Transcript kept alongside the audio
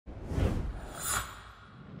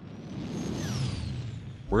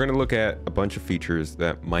we're going to look at a bunch of features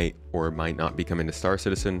that might or might not be coming to Star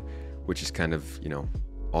Citizen, which is kind of, you know,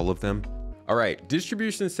 all of them. All right,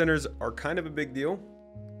 distribution centers are kind of a big deal,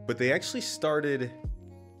 but they actually started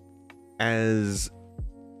as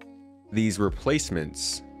these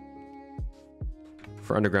replacements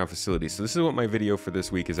for underground facilities. So this is what my video for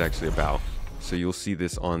this week is actually about. So you'll see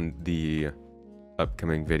this on the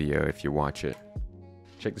upcoming video if you watch it.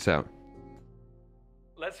 Check this out.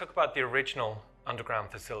 Let's talk about the original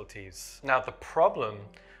underground facilities. Now the problem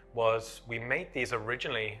was we made these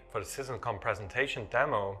originally for the CitizenCon presentation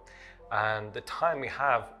demo, and the time we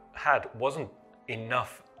had wasn't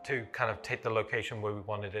enough to kind of take the location where we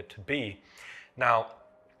wanted it to be. Now,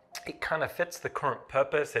 it kind of fits the current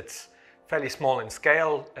purpose. It's fairly small in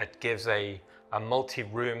scale. It gives a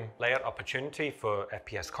multi-room layout opportunity for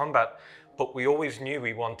FPS combat, but we always knew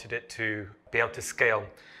we wanted it to be able to scale,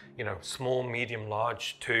 you know, small, medium,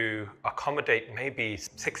 large, to accommodate maybe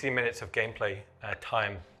 60 minutes of gameplay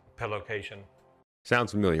time per location.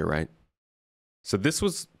 Sounds familiar, right? So this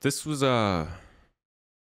was a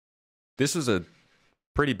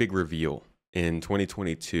pretty big reveal in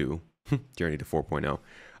 2022, Journey to 4.0,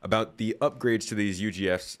 about the upgrades to these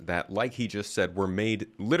UGFs that, like he just said, were made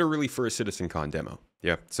literally for a CitizenCon demo.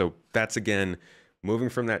 Yeah, so that's again, moving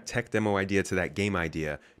from that tech demo idea to that game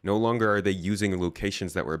idea. No longer are they using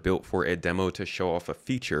locations that were built for a demo to show off a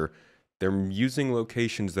feature. They're using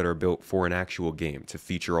locations that are built for an actual game to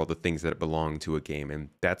feature all the things that belong to a game. And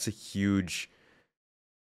that's a huge,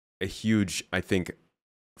 I think,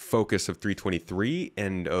 focus of 323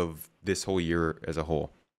 and of this whole year as a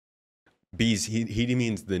whole. Bees, he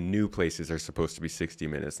means the new places are supposed to be 60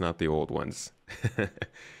 minutes, not the old ones.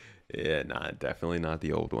 Yeah, definitely not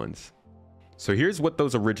the old ones. So here's what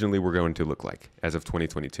those originally were going to look like as of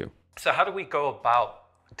 2022. So how do we go about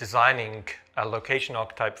designing a location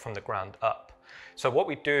archetype from the ground up? So what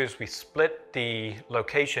we do is we split the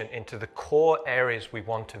location into the core areas we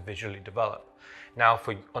want to visually develop. Now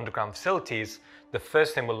for underground facilities, the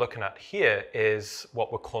first thing we're looking at here is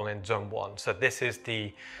what we're calling Zone 1. So this is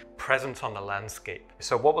the presence on the landscape.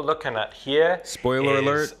 So what we're looking at here Spoiler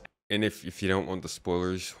alert, and if you don't want the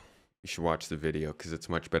spoilers, you should watch the video because it's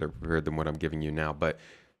much better prepared than what I'm giving you now. But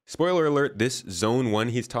spoiler alert, this Zone 1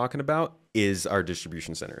 he's talking about is our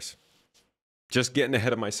distribution centers. Just getting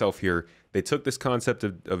ahead of myself here. They took this concept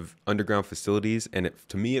of underground facilities, and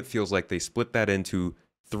to me it feels like they split that into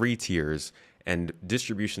 3 tiers, and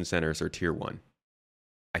distribution centers are tier 1.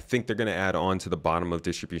 I think they're going to add on to the bottom of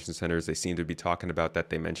distribution centers. They seem to be talking about that.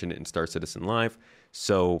 They mentioned it in Star Citizen Live.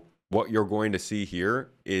 So what you're going to see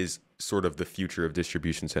here is sort of the future of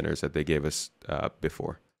distribution centers that they gave us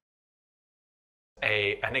before.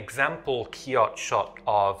 An example key art shot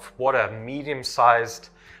of what a medium-sized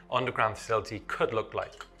underground facility could look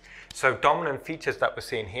like. So dominant features that we're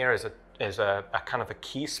seeing here is a kind of a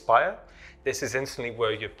key spire. This is instantly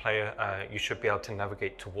where your player, you should be able to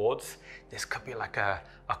navigate towards. This could be like a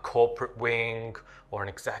corporate wing or an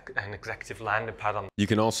executive landing pad. You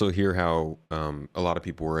can also hear how a lot of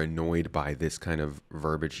people were annoyed by this kind of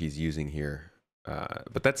verbiage he's using here.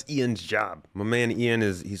 But that's Ian's job. My man Ian,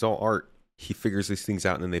 he's all art. He figures these things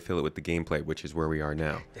out and then they fill it with the gameplay, which is where we are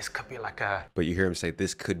now. This could be like a... But you hear him say,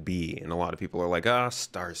 this could be. And a lot of people are like,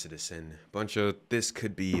 Star Citizen. A bunch of this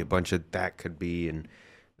could be, a bunch of that could be. And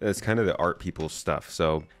it's kind of the art people's stuff.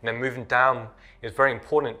 So and then moving down, it's very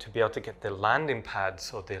important to be able to get the landing pads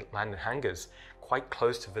or the landing hangars quite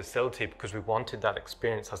close to the facility because we wanted that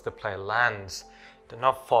experience as the player lands. They're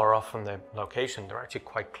not far off from the location. They're actually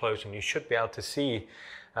quite close, and you should be able to see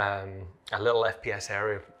a little FPS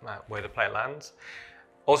area where the player lands.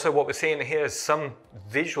 Also, what we're seeing here is some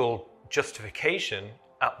visual justification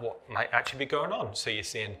at what might actually be going on. So you're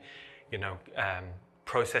seeing, you know,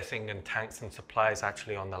 processing and tanks and supplies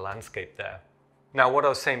actually on the landscape there. Now, what I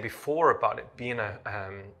was saying before about it being a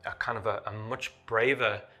kind of a much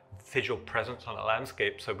braver visual presence on a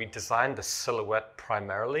landscape. So we designed the silhouette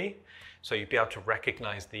primarily, so you'd be able to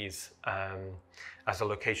recognize these as a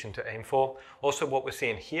location to aim for. Also, what we're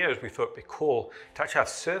seeing here is we thought it'd be cool to actually have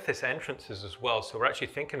surface entrances as well. So we're actually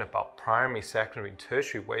thinking about primary, secondary, and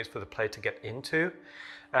tertiary ways for the player to get into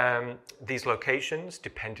these locations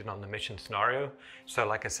depending on the mission scenario. So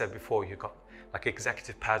like I said before, you've got like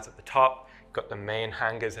executive pads at the top, you've got the main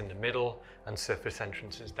hangars in the middle, and surface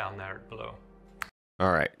entrances down there below.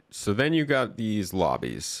 All right, so then you got these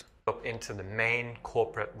lobbies. Up into the main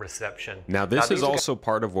corporate reception. Now this is also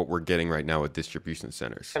part of what we're getting right now with distribution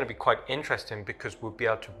centers. It's going to be quite interesting because we'll be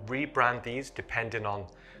able to rebrand these depending on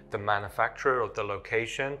the manufacturer or the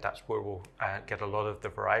location. That's where we'll get a lot of the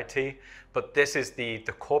variety. But this is the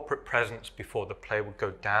corporate presence before the player would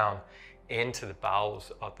go down into the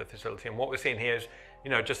bowels of the facility. And what we're seeing here is,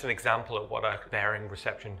 just an example of what a bearing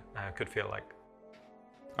reception could feel like.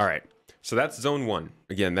 All right, so that's zone 1.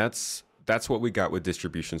 Again, that's what we got with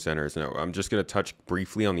distribution centers. Now, I'm just going to touch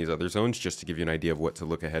briefly on these other zones just to give you an idea of what to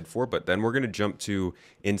look ahead for. But then we're going to jump to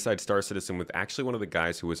inside Star Citizen with actually one of the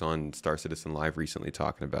guys who was on Star Citizen Live recently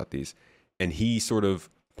talking about these. And he sort of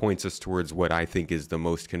points us towards what I think is the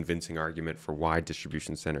most convincing argument for why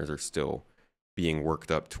distribution centers are still being worked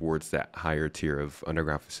up towards that higher tier of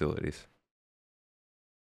underground facilities.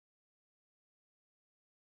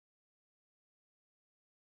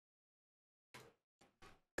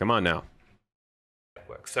 Come on now.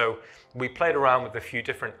 So we played around with a few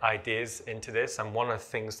different ideas into this, and one of the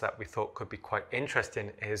things that we thought could be quite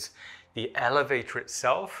interesting is the elevator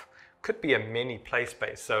itself could be a mini play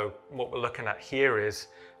space. So what we're looking at here is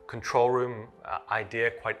control room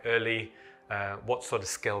idea quite early, what sort of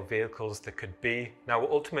scale vehicles there could be. Now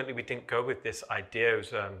ultimately we didn't go with this idea.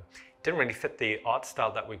 It didn't really fit the art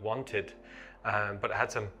style that we wanted, but it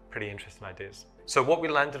had some pretty interesting ideas. So what we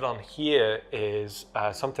landed on here is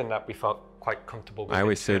something that we felt quite comfortable with. I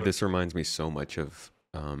always say this reminds me so much of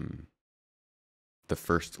the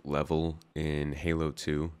first level in Halo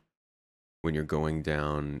 2 when you're going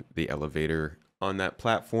down the elevator on that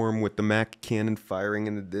platform with the Mac cannon firing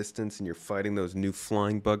in the distance and you're fighting those new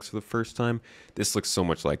flying bugs for the first time. This looks so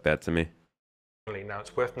much like that to me. Now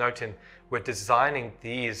it's worth noting we're designing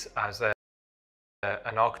these as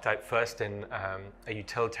an archetype first in a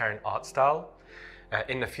utilitarian art style.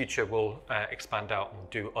 In the future, we'll expand out and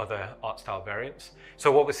do other art style variants. So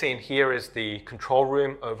what we're seeing here is the control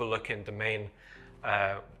room overlooking the main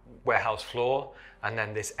warehouse floor, and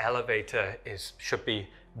then this elevator should be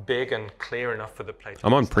big and clear enough for the player.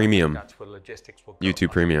 I'm on premium. That's where logistics will go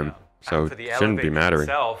YouTube Premium, so for the shouldn't be mattering.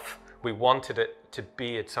 Itself, we wanted it to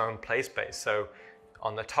be its own play space. So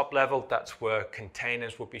on the top level, that's where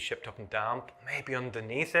containers will be shipped up and down. Maybe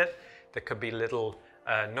underneath it, there could be little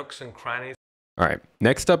nooks and crannies. All right,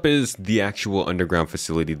 next up is the actual underground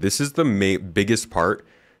facility. This is the biggest part.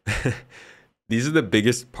 These are the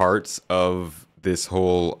biggest parts of this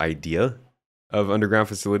whole idea of underground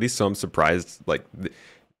facilities, so I'm surprised. Like,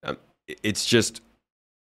 it's just,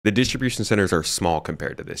 the distribution centers are small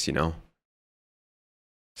compared to this, So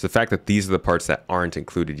the fact that these are the parts that aren't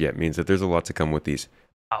included yet means that there's a lot to come with these.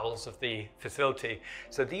 Bowels of the facility.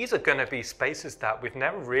 So these are going to be spaces that we've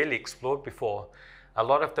never really explored before. A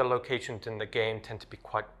lot of the locations in the game tend to be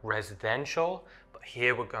quite residential, but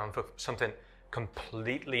here we're going for something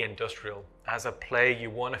completely industrial. As a player, you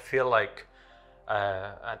want to feel like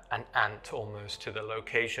an ant almost to the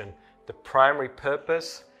location. The primary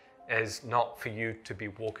purpose is not for you to be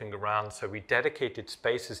walking around, so we dedicated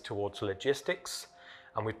spaces towards logistics,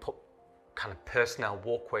 and we put kind of personnel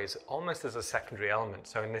walkways almost as a secondary element.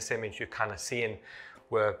 So in this image, you're kind of seeing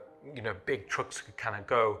where big trucks could kind of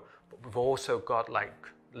go. But we've also got like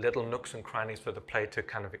little nooks and crannies for the player to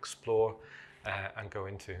kind of explore and go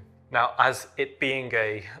into. Now, as it being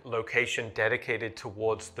a location dedicated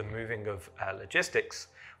towards the moving of logistics,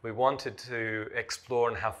 we wanted to explore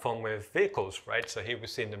and have fun with vehicles, right? So here we're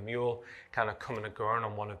seeing the mule kind of coming and going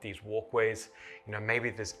on one of these walkways. Maybe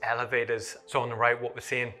there's elevators. So on the right, what we're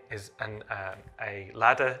seeing is a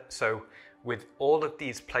ladder. So with all of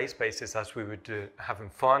these play spaces, as we were having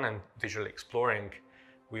fun and visually exploring,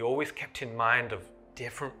 we always kept in mind of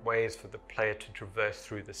different ways for the player to traverse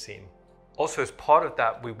through the scene. Also, as part of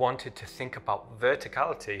that, we wanted to think about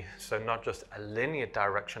verticality. So not just a linear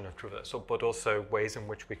direction of traversal, but also ways in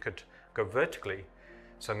which we could go vertically.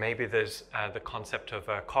 So maybe there's the concept of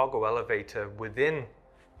a cargo elevator within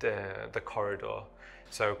the corridor.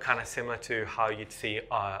 So kind of similar to how you'd see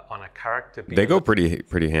on a character. They go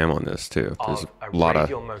pretty ham on this too. There's a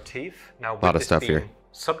radial motif. Now, with lot of stuff here.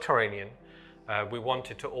 Subterranean, we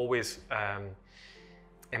wanted to always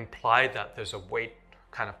imply that there's a weight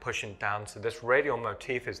kind of pushing down. So this radial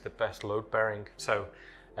motif is the best load bearing. So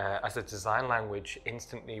as a design language,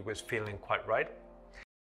 instantly was feeling quite right.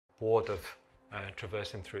 Bored of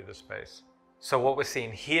traversing through the space. So what we're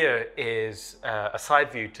seeing here is a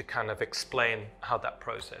side view to kind of explain how that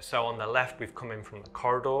process. So on the left, we've come in from the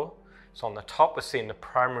corridor. So on the top, we're seeing the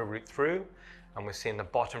primary route through, and we're seeing the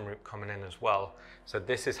bottom route coming in as well. So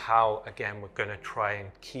this is how, again, we're going to try and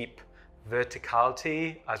keep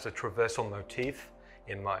verticality as a traversal motif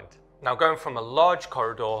in mind. Now, going from a large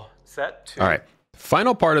corridor set to... All right.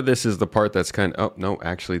 Final part of this is the part that's kind of... Oh, no,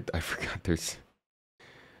 actually, I forgot there's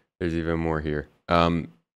even more here.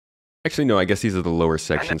 Actually, no, I guess these are the lower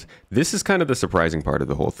sections. This is kind of the surprising part of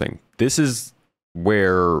the whole thing. This is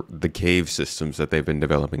where the cave systems that they've been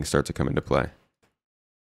developing start to come into play.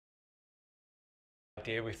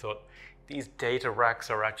 idea. We thought these data racks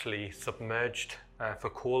are actually submerged for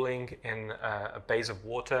cooling in a base of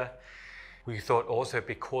water. We thought also it'd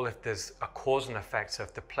be cool if there's a cause and effect. So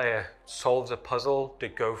if the player solves a puzzle to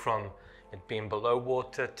go from it being below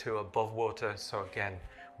water to above water. So again,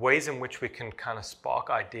 ways in which we can kind of spark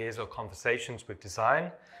ideas or conversations with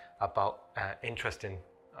design about interesting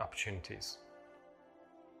opportunities.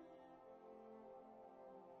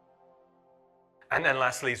 And then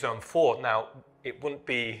lastly, Zone 4. Now, it wouldn't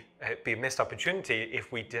be a missed opportunity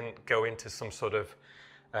if we didn't go into some sort of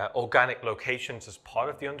organic locations as part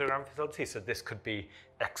of the underground facility. So this could be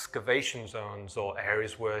excavation zones or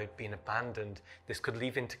areas where it'd been abandoned. This could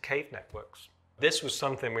lead into cave networks. This was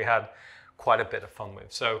something we had quite a bit of fun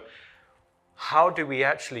with. So how do we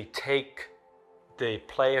actually take the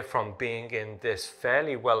player from being in this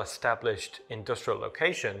fairly well-established industrial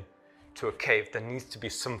location to a cave? There needs to be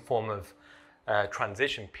some form of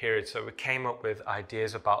transition period. So we came up with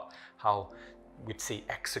ideas about how we'd see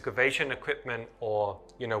excavation equipment, or,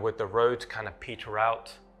 you know, with the roads kind of peter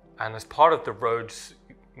out. And as part of the roads,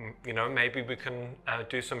 you know, maybe we can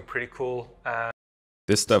do some pretty cool...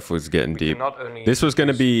 This stuff was getting deep. This was going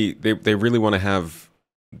to be, they really want to have,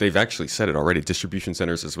 they've actually said it already, distribution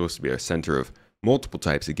centers is supposed to be a center of multiple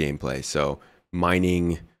types of gameplay. So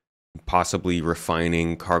mining, possibly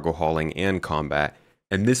refining, cargo hauling, and combat.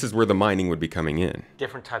 And this is where the mining would be coming in.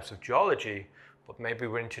 Different types of geology, but maybe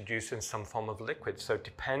we're introducing some form of liquid. So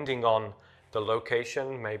depending on the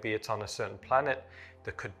location, maybe it's on a certain planet,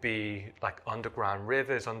 there could be like underground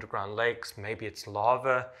rivers, underground lakes, maybe it's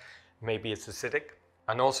lava, maybe it's acidic.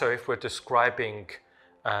 And also if we're describing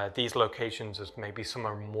these locations as maybe some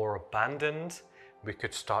are more abandoned, we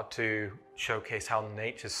could start to showcase how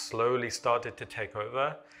nature slowly started to take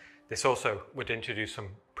over. This also would introduce some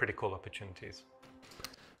pretty cool opportunities.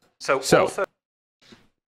 So also,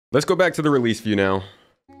 let's go back to the release view now.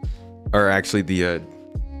 Or actually the,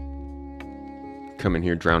 come in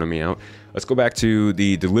here drowning me out. Let's go back to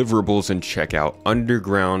the deliverables and check out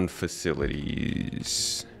underground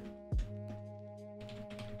facilities.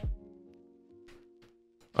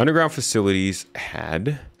 Underground facilities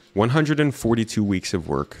had 142 weeks of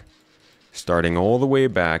work, starting all the way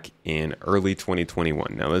back in early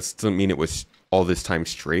 2021. Now, this doesn't mean it was all this time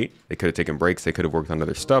straight. They could have taken breaks, they could have worked on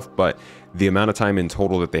other stuff, but the amount of time in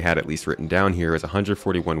total that they had at least written down here is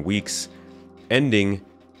 141 weeks, ending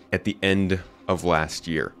at the end of last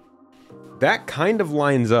year. That kind of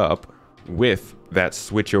lines up with that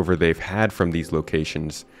switchover they've had from these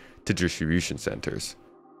locations to distribution centers.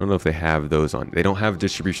 I don't know if they have those on. They don't have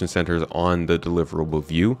distribution centers on the deliverable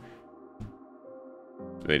view.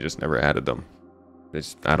 They just never added them.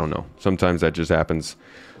 I don't know. Sometimes that just happens.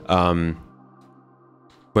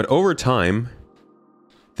 But over time,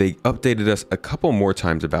 they updated us a couple more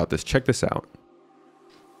times about this. Check this out.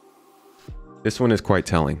 This one is quite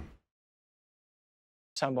telling.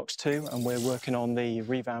 Sandbox 2, and we're working on the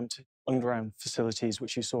revamped underground facilities,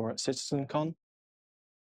 which you saw at CitizenCon.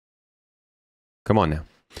 Come on now.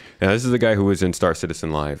 Now, this is the guy who was in Star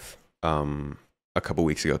Citizen Live a couple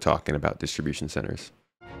weeks ago talking about distribution centers.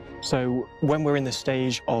 So when we're in the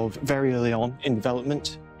stage of very early on in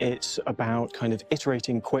development, it's about kind of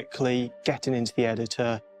iterating quickly, getting into the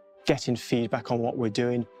editor, getting feedback on what we're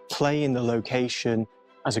doing, playing the location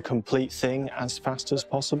as a complete thing as fast as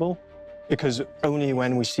possible. Because only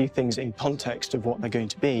when we see things in context of what they're going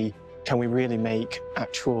to be, can we really make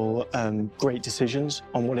actual great decisions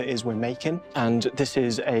on what it is we're making. And this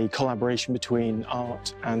is a collaboration between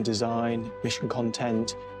art and design, mission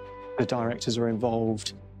content, the directors are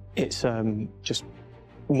involved. It's just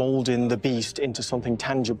molding the beast into something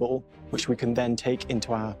tangible, which we can then take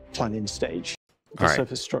into our planning stage. All right,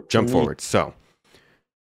 surface structure. Jump forward. So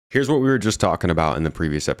here's what we were just talking about in the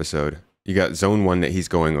previous episode. You got zone 1 that he's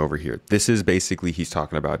going over here. This is basically, he's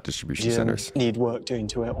talking about distribution centers. Need work doing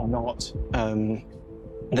to it or not,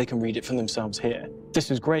 they can read it for themselves here.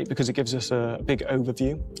 This is great because it gives us a big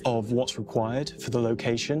overview of what's required for the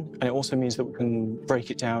location. And it also means that we can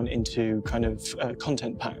break it down into kind of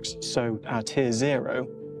content packs. So our tier 0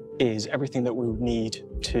 is everything that we would need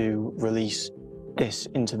to release this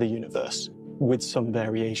into the universe with some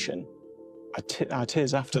variation. Our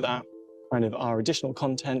tiers after that kind of our additional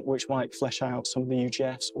content, which might flesh out some of the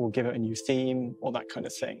UGFs or give it a new theme or that kind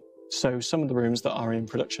of thing. So some of the rooms that are in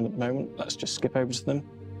production at the moment, let's just skip over to them.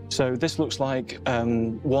 So this looks like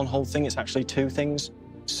one whole thing. It's actually 2 things.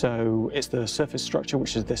 So it's the surface structure,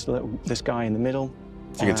 which is this guy in the middle.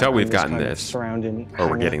 So you can tell we've gotten this, surrounding or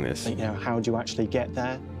we're getting this. You know, how do you actually get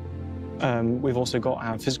there? We've also got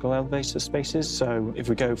our physical elevator spaces. So if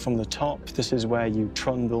we go from the top, this is where you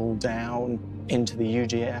trundle down into the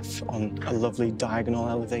UGF on a lovely diagonal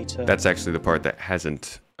elevator. That's actually the part that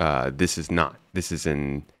hasn't, this is not. This is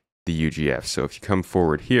in the UGF. So if you come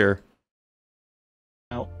forward here,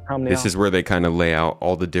 this is where they kind of lay out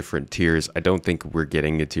all the different tiers. I don't think we're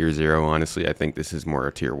getting a tier 0, honestly. I think this is more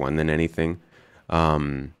a tier 1 than anything.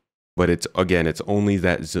 But it's, again, it's only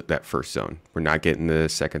that first zone. We're not getting the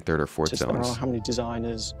second, third, or fourth zones. How many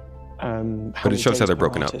designers, but it shows how they're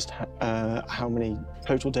broken up. How many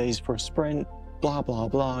total days for a sprint, blah, blah,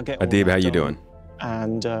 blah. Adib, how you doing?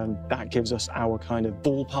 And that gives us our kind of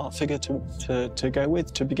ballpark figure to go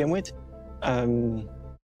with, to begin with. I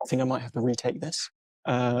think I might have to retake this.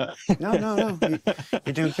 No.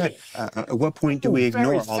 You're doing good. At what point do we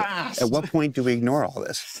ignore all? At what point do we ignore all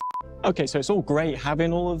this? Okay, so it's all great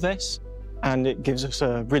having all of this, and it gives us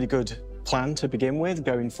a really good plan to begin with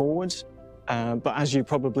going forwards. But as you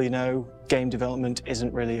probably know, game development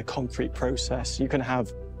isn't really a concrete process. You can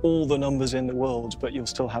have all the numbers in the world, but you'll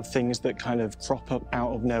still have things that kind of crop up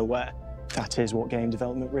out of nowhere. That is what game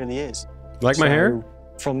development really is. Like my hair?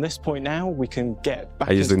 From this point now, we can get back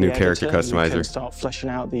I use the new character customizer. We can start fleshing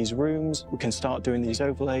out these rooms. We can start doing these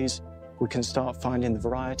overlays. We can start finding the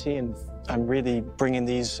variety and really bringing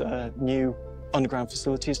these new underground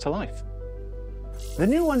facilities to life. The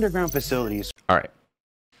new underground facilities. All right.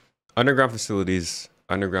 Underground facilities,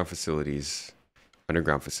 underground facilities,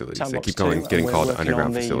 underground facilities. Sandbox they keep getting called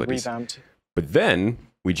underground facilities. But then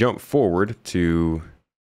we jump forward to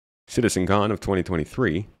CitizenCon of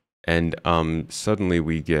 2023. And suddenly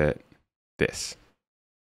we get this.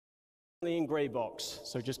 In grey box,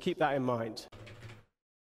 so just keep that in mind.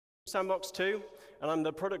 Sandbox 2, and I'm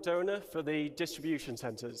the product owner for the distribution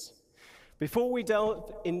centers. Before we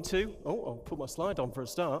delve into, I'll put my slide on for a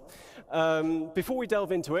start. Before we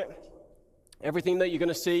delve into it, everything that you're going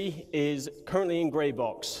to see is currently in grey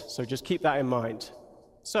box, so just keep that in mind.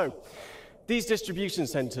 So, these distribution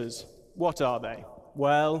centers, what are they?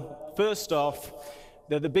 Well, first off,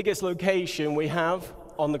 they're the biggest location we have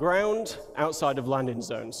on the ground outside of landing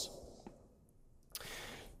zones.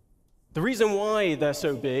 The reason why they're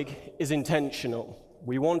so big is intentional.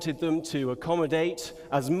 We wanted them to accommodate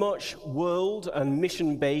as much world and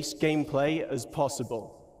mission-based gameplay as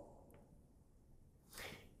possible.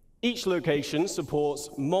 Each location supports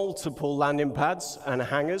multiple landing pads and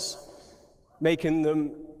hangars, making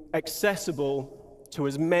them accessible to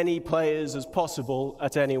as many players as possible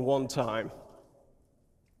at any one time.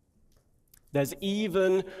 There's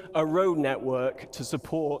even a road network to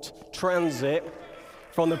support transit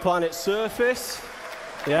from the planet's surface,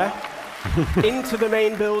 into the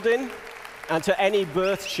main building and to any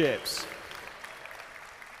berth ships.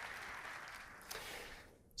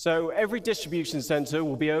 So every distribution center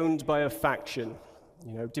will be owned by a faction,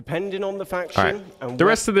 depending on the faction. All right. And the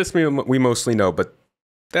rest of this we mostly know, but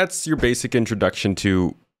that's your basic introduction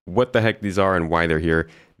to what the heck these are and why they're here.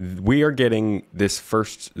 We are getting this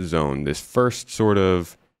first zone, this first sort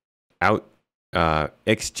of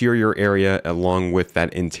exterior area along with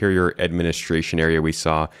that interior administration area we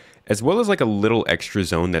saw, as well as like a little extra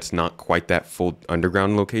zone that's not quite that full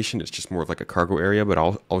underground location. It's just more of like a cargo area, but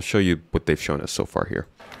I'll show you what they've shown us so far here.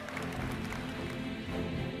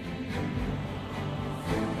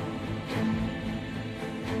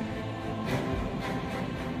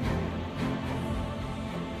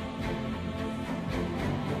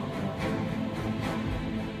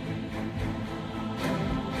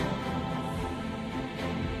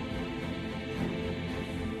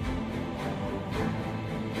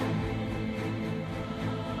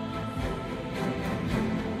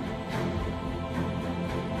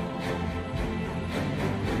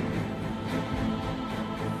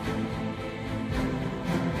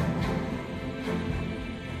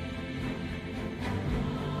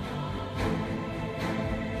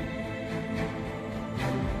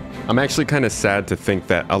 I'm actually kind of sad to think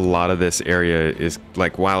that a lot of this area is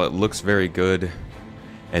like, while it looks very good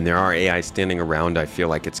and there are AI standing around, I feel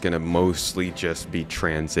like it's going to mostly just be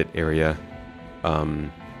transit area.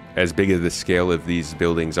 As big as the scale of these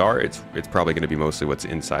buildings are, it's probably going to be mostly what's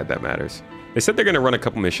inside that matters. They said they're going to run a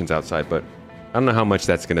couple missions outside, but I don't know how much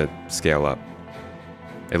that's going to scale up.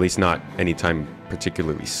 At least not anytime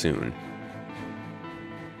particularly soon.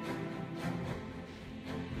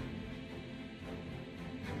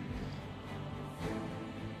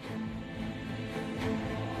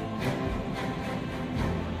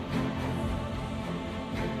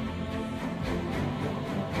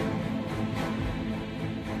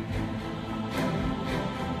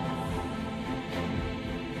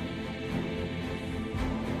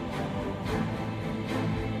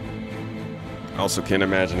 Also, can't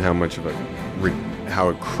imagine how much of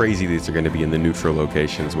how crazy these are going to be in the neutral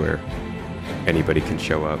locations where anybody can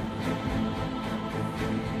show up.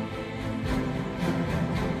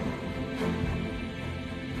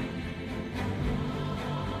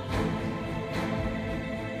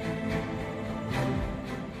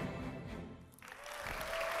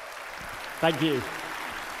 Thank you.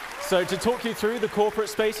 So to talk you through the corporate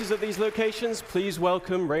spaces at these locations, please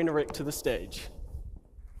welcome Ray and Rick to the stage.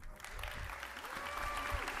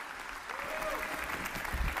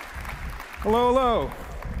 Hello, hello.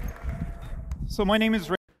 So my name is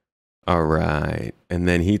Ray. All right. And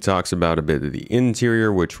then he talks about a bit of the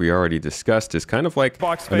interior, which we already discussed is kind of like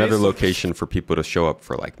Box space. another location for people to show up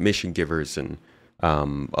for like mission givers and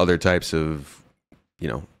other types of, you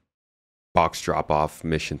know, box drop-off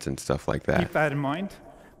missions and stuff like that. Keep that in mind.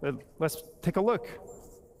 But let's take a look.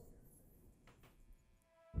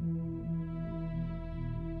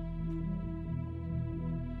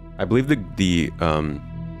 I believe the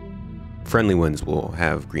friendly ones will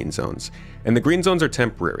have green zones. And the green zones are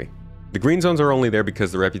temporary. The green zones are only there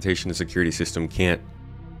because the reputation and security system can't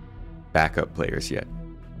back up players yet.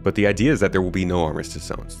 But the idea is that there will be no armistice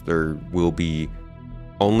zones. There will be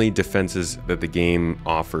only defenses that the game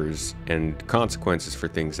offers and consequences for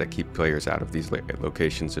things that keep players out of these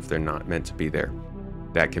locations if they're not meant to be there.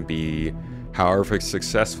 That can be however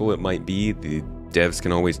successful it might be. The devs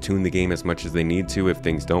can always tune the game as much as they need to if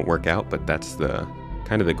things don't work out, but that's the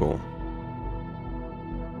kind of the goal.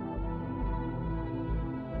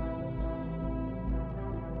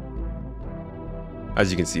 As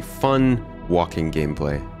you can see, fun walking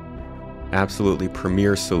gameplay. Absolutely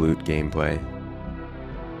premier salute gameplay.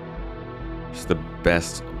 Just the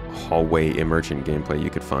best hallway emergent gameplay you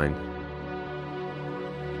could find.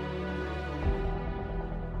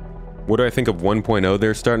 What do I think of 1.0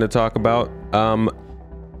 they're starting to talk about?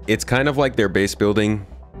 It's kind of like their base building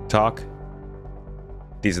talk.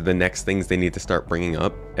 These are the next things they need to start bringing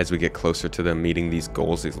up as we get closer to them meeting these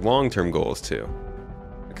goals, these long-term goals too.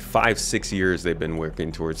 Like 5-6 years they've been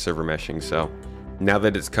working towards server meshing, so now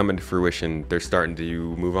that it's coming to fruition, they're starting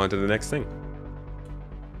to move on to the next thing.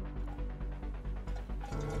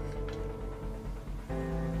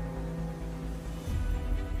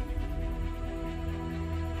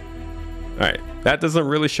 All right, that doesn't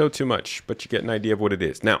really show too much, but you get an idea of what it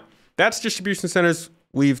is. Now, that's distribution centers.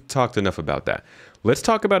 We've talked enough about that. Let's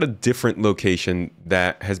talk about a different location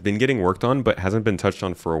that has been getting worked on, but hasn't been touched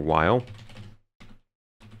on for a while.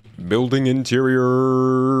 Building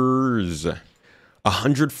interiors.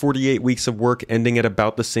 148 weeks of work ending at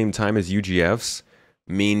about the same time as UGFs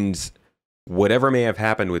means whatever may have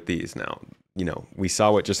happened with these now. You know, we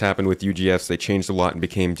saw what just happened with UGFs. They changed a lot and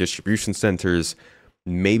became distribution centers.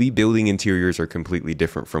 Maybe building interiors are completely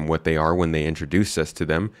different from what they are when they introduced us to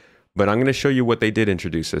them, but I'm going to show you what they did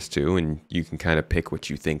introduce us to, and you can kind of pick what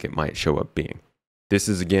you think it might show up being. This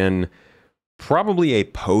is, again, probably a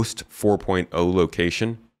post 4.0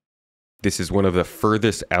 location. This is one of the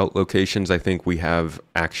furthest out locations I think we have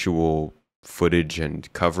actual footage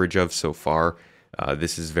and coverage of so far.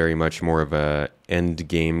 This is very much more of a end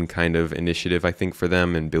game kind of initiative, I think, for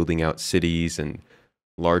them, and building out cities and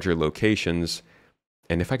larger locations.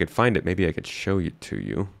 And if I could find it, maybe I could show it to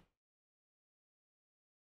you.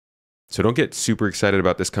 So don't get super excited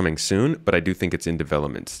about this coming soon, but I do think it's in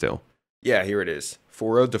development still. Yeah, here it is.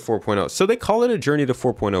 4.0 to 4.0. So they call it a journey to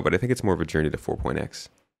 4.0, but I think it's more of a journey to 4.x.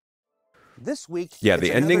 This week, yeah,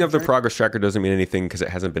 the ending of the progress tracker doesn't mean anything because it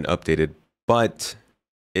hasn't been updated, but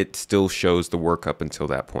it still shows the work up until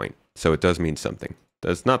that point. So it does mean something.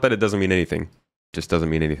 It's not that it doesn't mean anything, just doesn't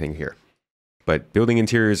mean anything here. But building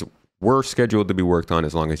interiors were scheduled to be worked on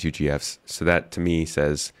as long as UGFs. So that to me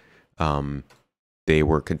says they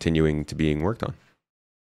were continuing to being worked on.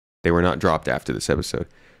 They were not dropped after this episode.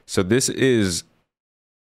 So this is,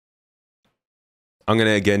 I'm going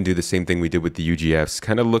to again do the same thing we did with the UGFs,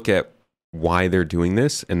 kind of look at why they're doing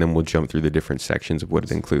this, and then we'll jump through the different sections of what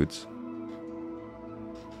it includes.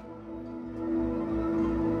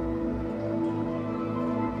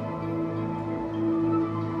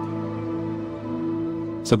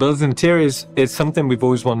 So building interiors is something we've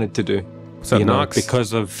always wanted to do. So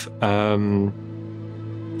because of,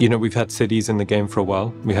 we've had cities in the game for a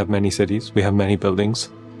while. We have many cities, we have many buildings.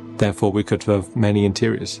 Therefore, we could have many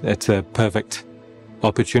interiors. It's a perfect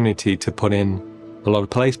opportunity to put in a lot of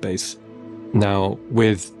play space. Now,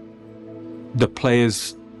 with the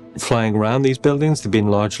players flying around these buildings, they've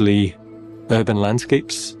been largely urban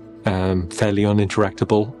landscapes, fairly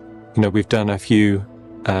uninteractable. We've done a few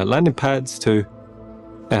landing pads to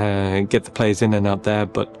get the players in and out there,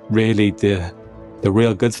 but really the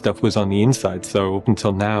real good stuff was on the inside. So up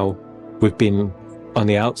until now, we've been on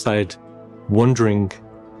the outside wondering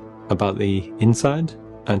about the inside,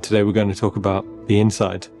 and today we're going to talk about the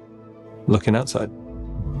inside, looking outside.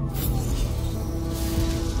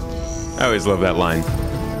 I always love that line.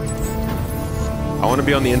 I want to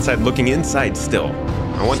be on the inside looking inside still.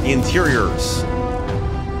 I want the interiors.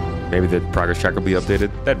 Maybe the progress track will be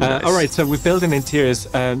updated. That'd be nice. All right, so we're building interiors.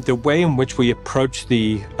 The way in which we approach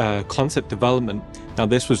the concept development, now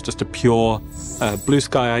this was just a pure blue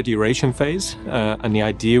sky ideation phase, and the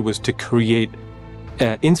idea was to create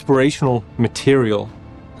inspirational material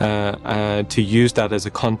to use that as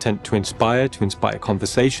a content to inspire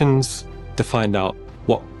conversations, to find out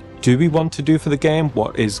what do we want to do for the game,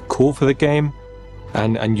 what is cool for the game,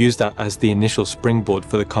 and use that as the initial springboard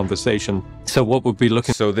for the conversation. So what would be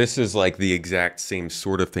looking... So this is like the exact same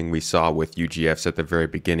sort of thing we saw with UGFs at the very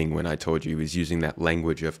beginning when I told you he was using that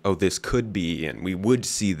language of, oh, this could be, and we would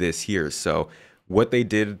see this here. So what they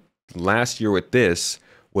did last year with this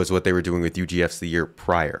was what they were doing with UGFs the year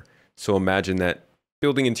prior. So imagine that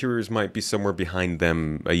building interiors might be somewhere behind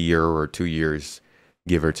them a year or 2 years,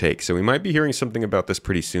 give or take. So we might be hearing something about this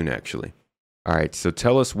pretty soon, actually. All right, so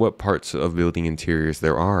tell us what parts of building interiors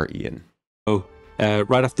there are, Ian. Oh,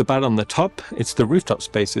 right off the bat on the top, it's the rooftop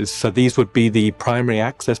spaces. So these would be the primary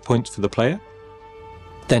access points for the player.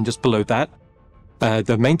 Then just below that,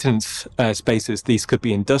 the maintenance spaces, these could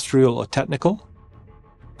be industrial or technical.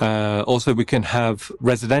 Also, we can have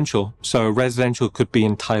residential. So residential could be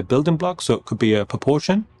entire building blocks, so it could be a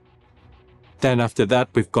proportion. Then after that,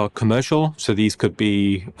 we've got commercial. So these could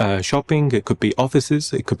be shopping, it could be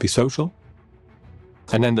offices, it could be social.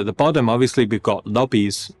 And then at the bottom, obviously, we've got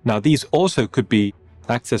lobbies. Now, these also could be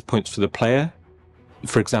access points for the player.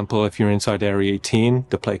 For example, if you're inside Area 18,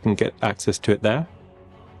 the player can get access to it there.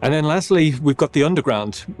 And then lastly, we've got the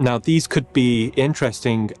underground. Now, these could be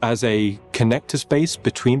interesting as a connector space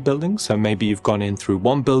between buildings. So maybe you've gone in through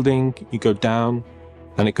one building, you go down,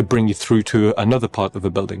 and it could bring you through to another part of a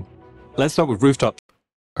building. Let's start with rooftops.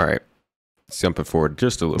 All right, jumping forward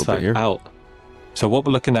just a little bit here. Out. So what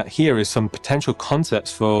we're looking at here is some potential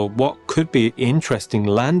concepts for what could be interesting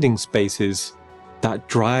landing spaces that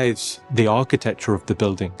drives the architecture of the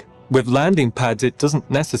building. With landing pads, it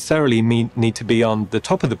doesn't necessarily need to be on the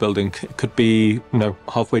top of the building. It could be,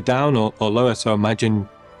 halfway down or lower. So imagine,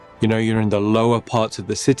 you're in the lower parts of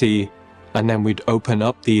the city, and then we'd open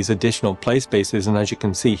up these additional play spaces. And as you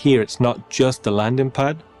can see here, it's not just the landing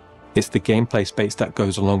pad, it's the gameplay space that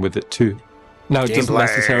goes along with it too. Now, it doesn't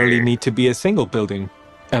necessarily need to be a single building.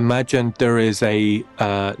 Imagine there is a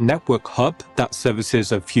network hub that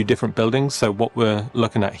services a few different buildings. So what we're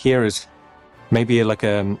looking at here is maybe like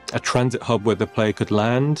a transit hub where the player could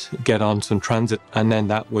land, get on some transit, and then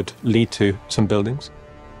that would lead to some buildings.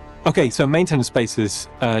 Okay, so maintenance spaces.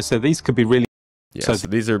 So these could be really... Yeah, so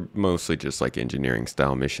these are mostly just like engineering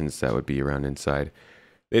style missions that would be around inside.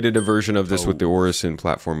 They did a version of this with the Orison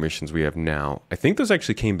platform missions we have now. I think those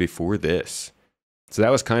actually came before this. So that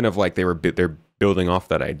was kind of like they're building off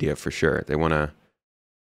that idea for sure. They want to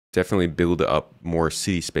definitely build up more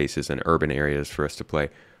city spaces and urban areas for us to play.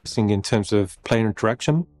 In terms of player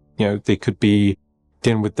interaction, they could be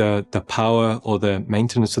dealing with the power or the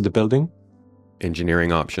maintenance of the building.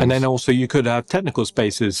 Engineering options. And then also you could have technical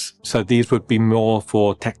spaces. So these would be more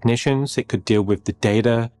for technicians. It could deal with the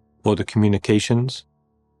data or the communications.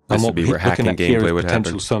 This would be where hacking gameplay would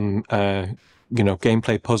happen. Some,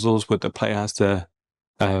 gameplay puzzles where the player has to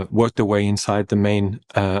work their way inside the main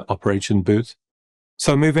operation booth.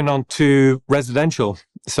 So moving on to residential.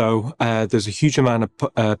 So there's a huge amount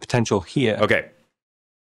of potential here. Okay.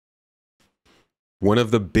 One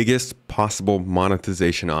of the biggest possible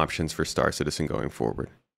monetization options for Star Citizen going forward.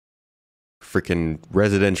 Freaking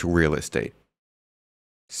residential real estate.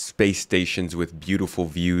 Space stations with beautiful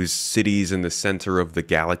views, cities in the center of the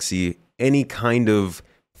galaxy, any kind of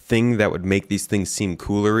thing that would make these things seem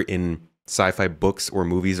cooler in sci-fi books or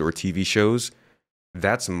movies or TV shows,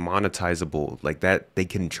 that's monetizable. Like that, they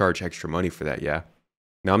can charge extra money for that, yeah?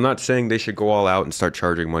 Now, I'm not saying they should go all out and start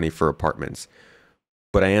charging money for apartments,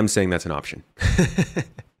 but I am saying that's an option.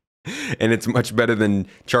 And it's much better than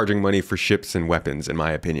charging money for ships and weapons, in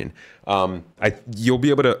my opinion. You'll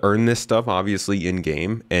be able to earn this stuff, obviously,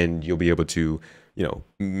 in-game, and you'll be able to,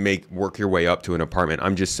 work your way up to an apartment.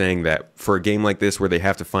 I'm just saying that for a game like this, where they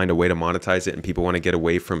have to find a way to monetize it and people want to get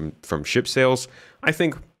away from ship sales, I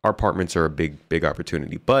think our apartments are a big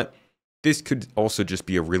opportunity. But this could also just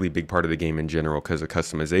be a really big part of the game in general because of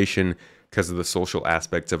customization, because of the social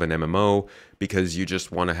aspects of an MMO, because you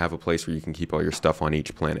just want to have a place where you can keep all your stuff on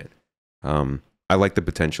each planet. I like the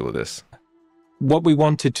potential of this. What we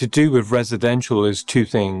wanted to do with residential is two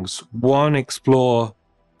things. One, explore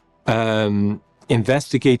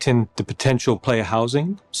investigating the potential player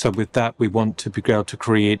housing. So with that, we want to be able to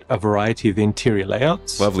create a variety of interior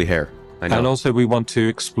layouts. Lovely hair. I know. And also we want to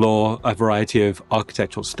explore a variety of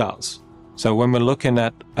architectural styles. So when we're looking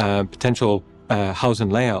at potential housing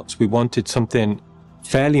layouts, we wanted something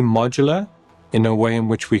fairly modular in a way in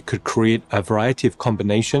which we could create a variety of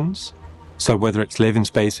combinations. So whether it's living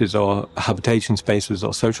spaces or habitation spaces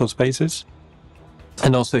or social spaces.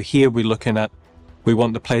 And also here we're looking at, we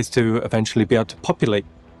want the players to eventually be able to populate.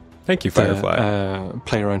 Thank you, Firefly.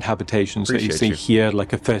 Player-owned habitations. So you Appreciate see you. here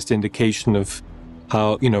like a first indication of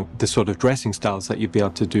how, you know, the sort of dressing styles that you'd be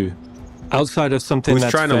able to do. Outside of something Who's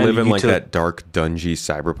that's trying to live in like util- that dark, dungy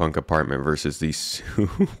cyberpunk apartment versus these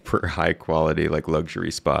super high quality, like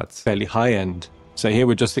luxury spots? fairly high-end. So here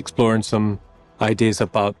we're just exploring some ideas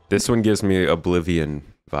about This one gives me Oblivion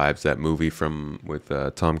vibes, that movie with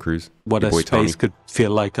Tom Cruise. what Your a boy space Tommy. could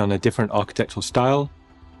feel like on a different architectural style,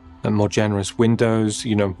 and more generous windows,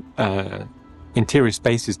 you know, interior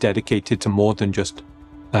spaces dedicated to more than just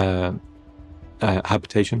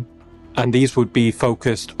habitation. And these would be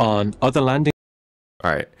focused on other landing.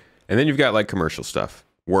 All right. And then you've got like commercial stuff,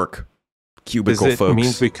 work, cubicle It folks.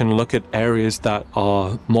 means we can look at areas that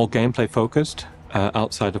are more gameplay focused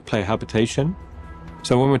outside of player habitation.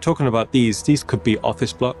 So when we're talking about these could be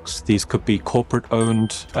office blocks, these could be corporate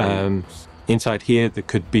owned. Inside here, there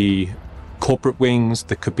could be corporate wings,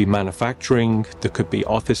 there could be manufacturing, there could be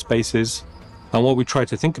office spaces. And what we try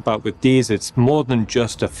to think about with these, it's more than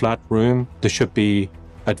just a flat room. There should be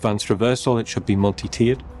advanced traversal, it should be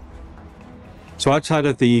multi-tiered. So outside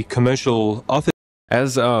of the commercial office,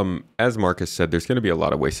 As Marcus said, there's going to be a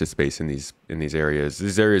lot of wasted space in these areas.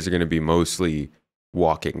 These areas are going to be mostly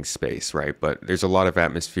walking space, right? But there's a lot of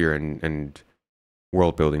atmosphere and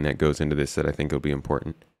world building that goes into this that I think will be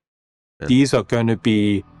important. these are going to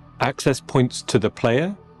be access points to the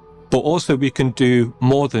player, but also we can do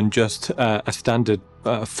more than just a standard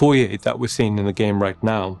foyer that we're seeing in the game right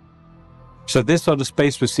now. So this sort of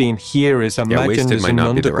space we're seeing here is imagine wasted there's might an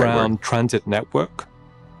not be the right underground transit network,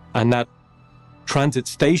 and that transit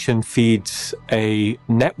station feeds a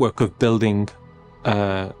network of building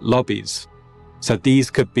lobbies. So these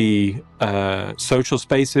could be social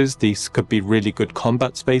spaces, these could be really good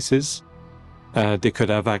combat spaces. They could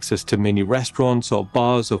have access to mini restaurants or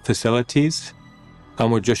bars or facilities.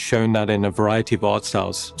 And we're just showing that in a variety of art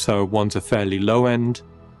styles. So one's a fairly low end,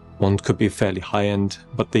 one could be fairly high end,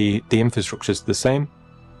 but the infrastructure is the same.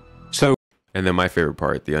 So And then my favorite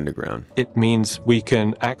part, the underground. it means we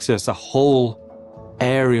can access a whole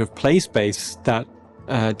area of play space that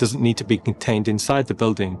doesn't need to be contained inside the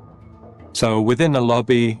building. So within the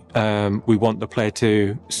lobby, we want the player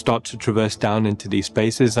to start to traverse down into these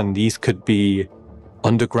spaces, and these could be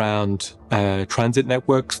underground transit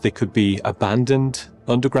networks. They could be abandoned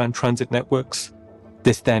underground transit networks.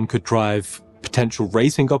 This then could drive potential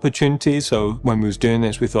racing opportunities. So when we was doing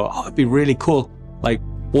this, we thought, oh, it'd be really cool. Like,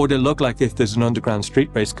 what would it look like if there's an underground street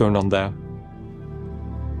race going on there?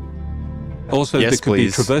 Also, Yes, there could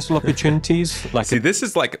please. be traversal opportunities. Like See, this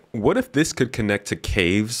is like, what if this could connect to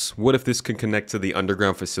caves? What if this could connect to the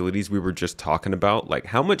underground facilities we were just talking about? Like,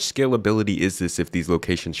 how much scalability is this if these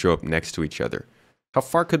locations show up next to each other? How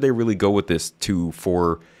far could they really go with this 2,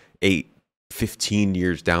 4, 8, 15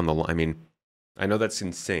 years down the line? I mean, I know that's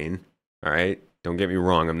insane, all right? Don't get me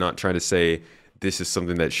wrong. I'm not trying to say this is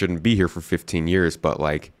something that shouldn't be here for 15 years, but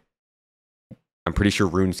like, I'm pretty sure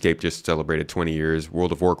RuneScape just celebrated 20 years.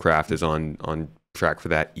 World of Warcraft is on track for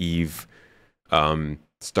that. EVE,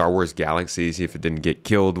 Star Wars Galaxies, if it didn't get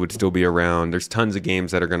killed, would still be around. There's tons of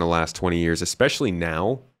games that are going to last 20 years, especially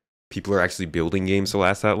now. People are actually building games to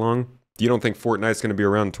last that long. You don't think Fortnite's going to be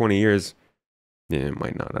around in 20 years? Yeah, it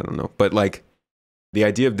might not. I don't know. But like, the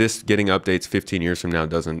idea of this getting updates 15 years from now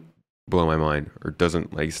doesn't blow my mind, or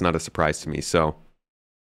doesn't, like, it's not a surprise to me. So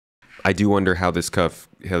I do wonder how this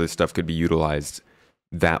stuff could be utilized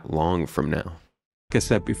that long from now. Like I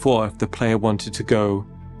said before, if the player wanted to go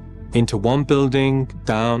into one building,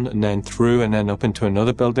 down, and then through, and then up into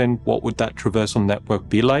another building, what would that traversal network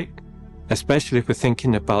be like? Especially if we're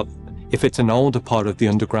thinking about if it's an older part of the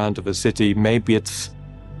underground of a city, maybe it's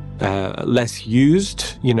less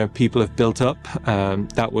used, you know, people have built up.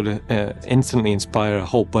 That would instantly inspire a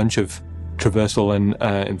whole bunch of traversal and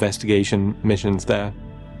investigation missions there.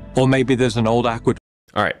 Or maybe there's an old aqueduct.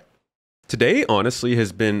 All right. Today, honestly,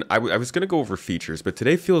 has been... I was going to go over features, but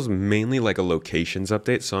today feels mainly like a locations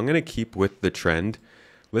update, so I'm going to keep with the trend.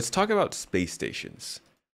 Let's talk about space stations.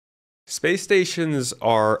 Space stations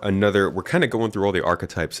are another... We're kind of going through all the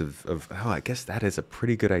archetypes of oh, I guess that is a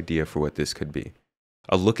pretty good idea for what this could be.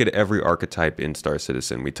 a look at every archetype in Star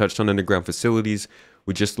Citizen. We touched on underground facilities.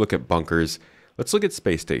 We just look at bunkers. Let's look at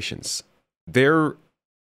space stations. They're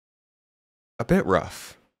a bit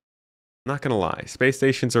rough. Not gonna lie, space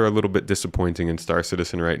stations are a little bit disappointing in Star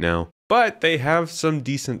Citizen right now, but they have some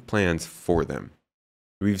decent plans for them.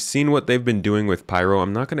 We've seen what they've been doing with Pyro.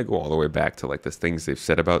 I'm not gonna go all the way back to like the things they've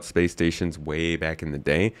said about space stations way back in the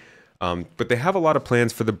day, but they have a lot of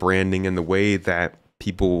plans for the branding and the way that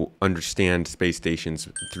people understand space stations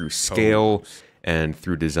through scale and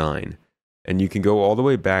through design. And you can go all the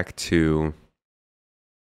way back to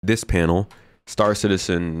this panel, Star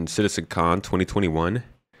Citizen, CitizenCon 2021,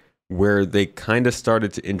 where they kind of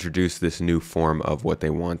started to introduce this new form of what they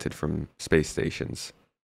wanted from space stations.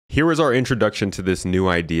 Here was our introduction to this new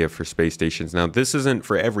idea for space stations. Now, this isn't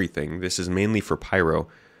for everything. This is mainly for Pyro,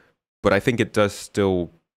 but I think it does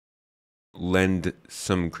still lend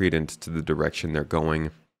some credence to the direction they're going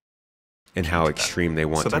and how extreme they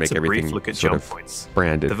want to make everything look at sort jump of points.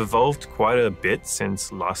 branded. They've evolved quite a bit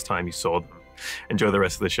since last time you saw them. Enjoy the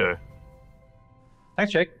rest of the show.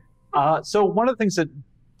 Thanks, Jake. So one of the things that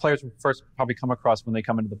players will first probably come across when they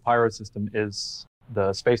come into the Pyro system is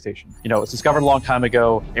the space station. You know, it was discovered a long time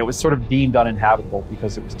ago. It was sort of deemed uninhabitable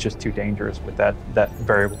because it was just too dangerous with that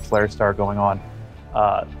variable flare star going on.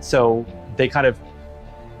 So they kind of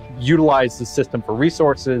utilized the system for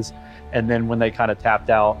resources, and then when they kind of tapped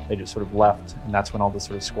out, they just sort of left, and that's when all the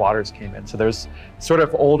sort of squatters came in. So there's sort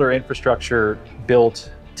of older infrastructure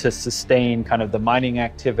built to sustain kind of the mining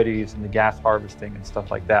activities and the gas harvesting and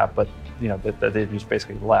stuff like that, but you know, they just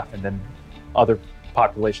basically left, and then other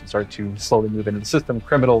populations started to slowly move into the system,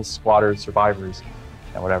 criminals, squatters, survivors,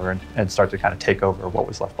 and whatever, and start to kind of take over what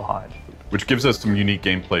was left behind. Which gives us some unique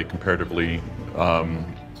gameplay comparatively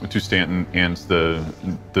to Stanton and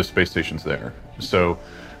the space stations there. So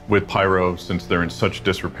with Pyro, since they're in such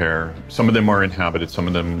disrepair, some of them are inhabited, some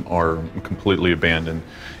of them are completely abandoned,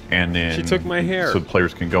 and then She took my hair. so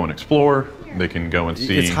players can go and explore. They can go and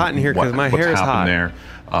see It's hot in here 'cause my hair is hot. there,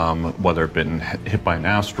 whether it's been hit by an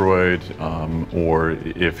asteroid, or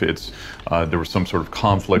if it's there was some sort of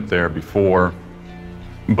conflict there before.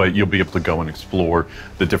 But you'll be able to go and explore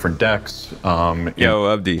the different decks.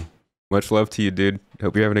 Yo, Abdi, much love to you, dude.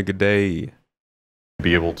 Hope you're having a good day.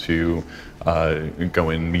 Be able to go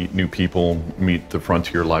and meet new people, meet the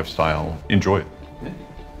frontier lifestyle, enjoy it.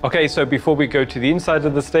 Okay, so before we go to the inside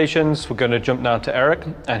of the stations, we're going to jump now to Eric,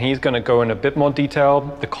 and he's going to go in a bit more detail,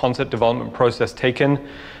 the concept development process taken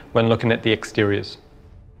when looking at the exteriors.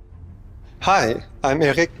 Hi, I'm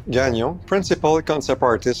Eric Gagnon, Principal Concept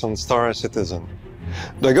Artist on Star Citizen.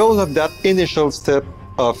 The goal of that initial step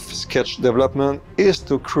of sketch development is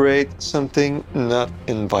to create something not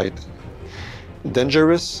invited.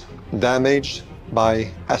 Dangerous, damaged by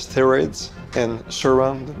asteroids, and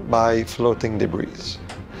surrounded by floating debris.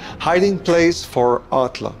 Hiding place for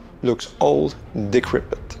outlaw, looks old,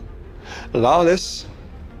 decrepit. Lawless,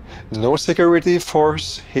 no security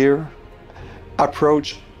force here.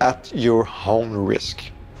 Approach at your own risk.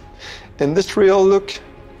 Industrial look,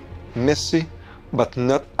 messy, but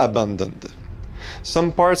not abandoned.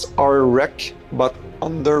 Some parts are wrecked, but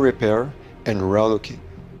under repair and raw looking.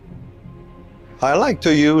 I like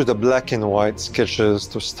to use the black and white sketches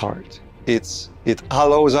to start. It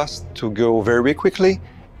allows us to go very quickly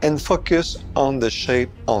and focus on the shape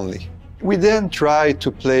only. We then try to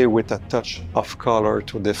play with a touch of color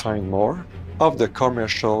to define more of the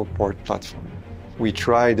commercial port platform. We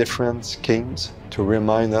try different schemes to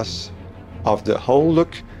remind us of the whole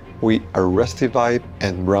look with a rusty vibe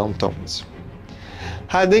and brown tones.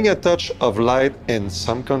 Adding a touch of light and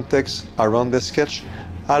some context around the sketch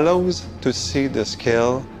allows to see the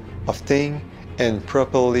scale of things and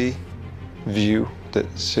properly view the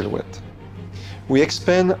silhouette. We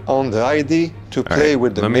expand on the idea to play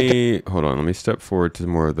with the Let me step forward to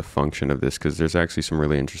more of the function of this, because there's actually some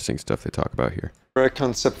really interesting stuff they talk about here.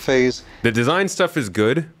 Concept phase. The design stuff is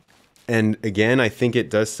good, and again, I think it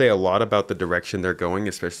does say a lot about the direction they're going,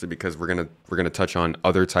 especially because we're gonna touch on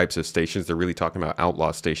other types of stations. They're really talking about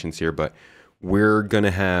outlaw stations here, but we're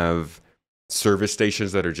gonna have service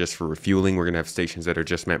stations that are just for refueling. We're gonna have stations that are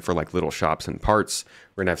just meant for like little shops and parts.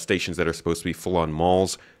 We're gonna have stations that are supposed to be full-on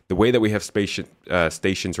malls. The way that we have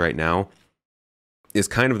stations right now is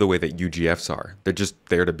kind of the way that UGFs are. They're just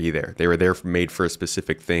there to be there. They were there made for a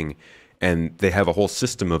specific thing, and they have a whole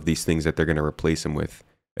system of these things that they're going to replace them with.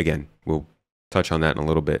 Again, we'll touch on that in a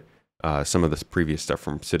little bit. Some of this previous stuff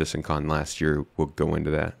from CitizenCon last year, we'll go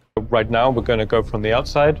into that. Right now, we're going to go from the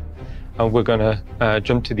outside, and we're going to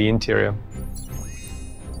jump to the interior.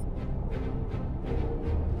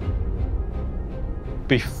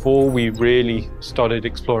 Before we really started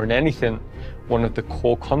exploring anything, one of the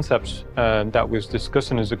core concepts that was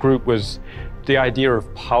discussing as a group was the idea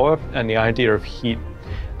of power and the idea of heat.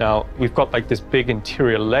 Now, we've got like this big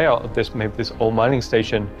interior layout of this, maybe this old mining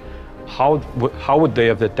station. How would they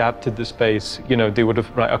have adapted the space? You know, they would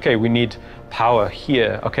have, like, okay, we need power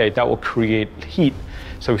here. Okay, that will create heat.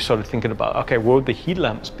 So we started thinking about, okay, where would the heat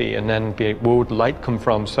lamps be? And then where would light come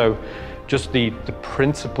from? So just the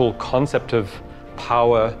principal concept of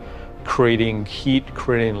power, creating heat,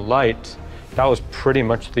 creating light, that was pretty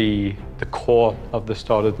much the core of the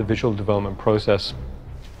start of the visual development process.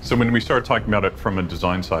 So when we started talking about it from a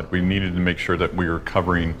design side, we needed to make sure that we were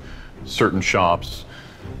covering certain shops,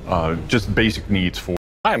 just basic needs for.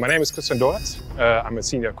 Hi, my name is Christian Doratz. I'm a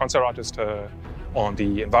senior concept artist on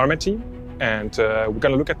the environment team, and we're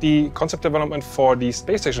going to look at the concept development for the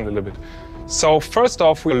space station a little bit. So first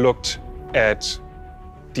off, we looked at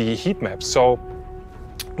the heat map. So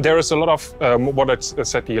there is a lot of what I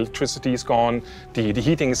said, the electricity is gone, the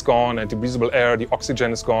heating is gone, and the breathable air, the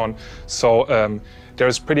oxygen is gone. So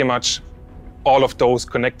there's pretty much all of those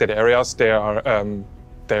connected areas. They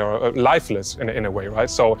are lifeless in a way, right?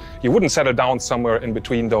 So you wouldn't settle down somewhere in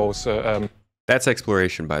between those. That's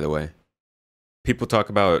exploration, by the way. People talk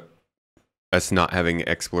about us not having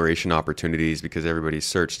exploration opportunities because everybody's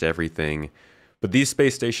searched everything. But these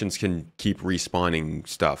space stations can keep respawning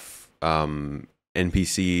stuff.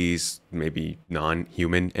 NPCs, maybe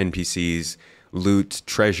non-human NPCs, loot,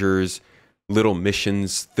 treasures, little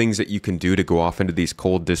missions, things that you can do to go off into these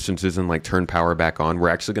cold distances and like turn power back on. We're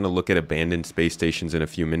actually going to look at abandoned space stations in a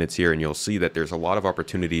few minutes here, and you'll see that there's a lot of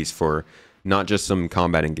opportunities for not just some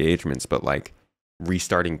combat engagements, but like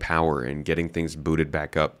restarting power and getting things booted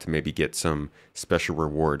back up to maybe get some special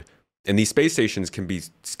reward. And these space stations can be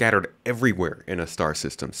scattered everywhere in a star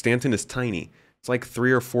system. Stanton is tiny. It's like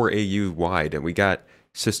 3 or 4 AU wide, and we got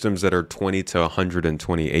systems that are 20 to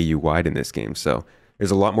 120 AU wide in this game. So there's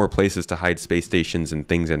a lot more places to hide space stations and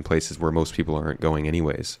things in places where most people aren't going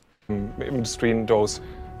anyways. In between those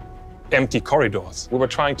empty corridors, we were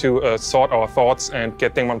trying to sort our thoughts and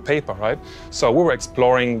get them on paper, right? So we were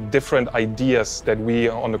exploring different ideas that we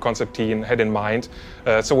on the concept team had in mind.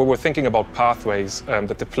 So we were thinking about pathways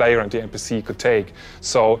that the player and the NPC could take.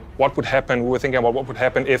 So what would happen? We were thinking about what would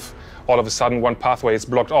happen if all of a sudden one pathway is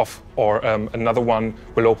blocked off or another one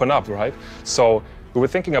will open up, right? So we were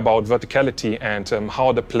thinking about verticality and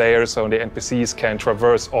how the players or the NPCs can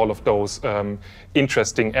traverse all of those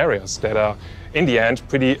interesting areas that are, in the end,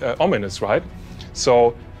 pretty ominous, right?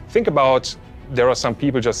 So think about, there are some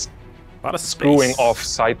people just screwing off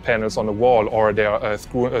side panels on the wall, or they are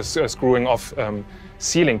screwing off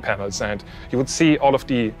ceiling panels, and you would see all of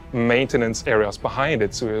the maintenance areas behind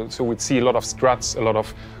it. So we'd see a lot of struts, a lot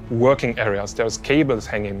of working areas. There's cables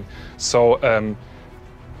hanging. So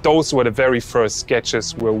those were the very first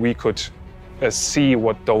sketches where we could see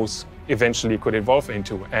what those eventually could evolve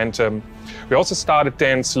into. And we also started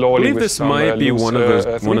then slowly. I believe with this some, might be loose, one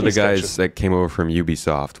of the guys sketches. that came over from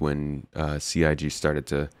Ubisoft when CIG started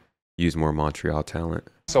to use more Montreal talent.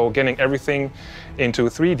 So getting everything into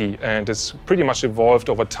 3D, and it's pretty much evolved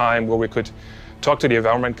over time where we could talk to the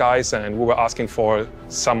environment guys, and we were asking for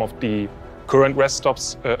some of the current rest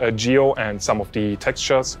stops, geo, and some of the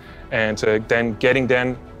textures, and then getting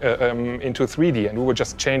them into 3D. And we were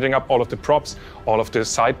just changing up all of the props, all of the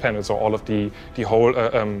side panels, or all of the whole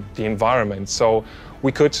the environment. So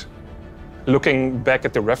we could, looking back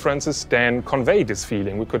at the references, then convey this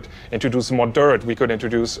feeling. We could introduce more dirt. We could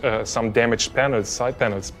introduce some damaged panels, side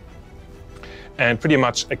panels, and pretty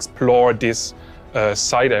much explore this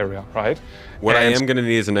side area, right? What I am going to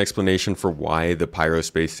need is an explanation for why the Pyro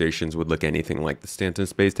space stations would look anything like the Stanton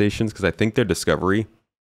space stations, because I think their discovery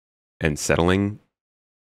and settling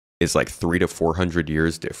is like 300 to 400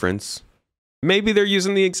 years difference. Maybe they're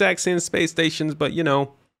using the exact same space stations, but you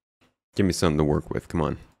know, give me something to work with. Come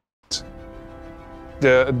on.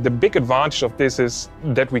 The big advantage of this is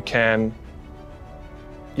that we can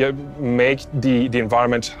make the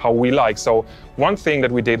environment how we like. So one thing that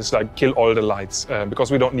we did is like kill all the lights because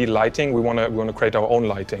we don't need lighting. We want to create our own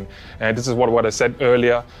lighting, and this is what I said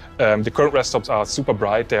earlier. The current rest stops are super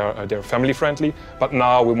bright. They're family friendly, but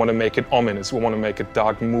now we want to make it ominous. We want to make it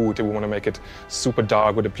dark mood. We want to make it super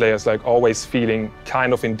dark with the players like always feeling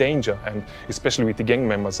kind of in danger, and especially with the gang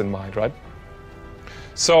members in mind, right?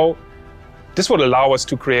 So this would allow us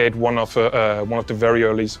to create one of the very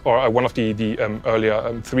early, or one of the earlier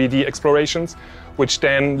 3D explorations, which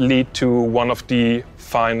then lead to one of the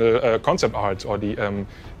final concept art, or the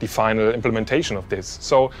final implementation of this.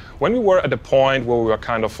 So when we were at the point where we were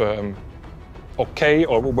kind of okay,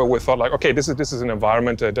 or where we thought like, okay, this is an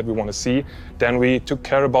environment that we want to see, then we took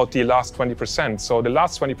care about the last 20%. So the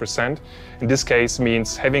last 20% in this case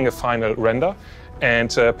means having a final render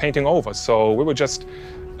and painting over. So we were just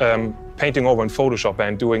painting over in Photoshop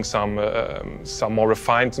and doing some more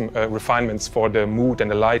refinements for the mood and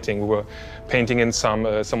the lighting. We were painting in some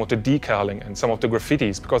of the decaling and some of the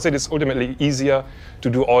graffitis, because it is ultimately easier to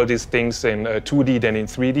do all these things in 2D than in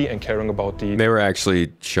 3D and caring about the... They were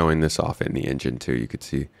actually showing this off in the engine too, you could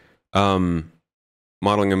see.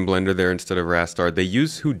 Modeling in Blender there instead of Rastar. They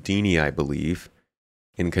use Houdini, I believe,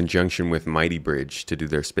 in conjunction with Mighty Bridge to do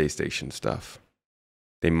their space station stuff.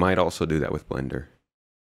 They might also do that with Blender.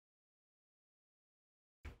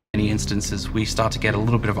 Many instances we start to get a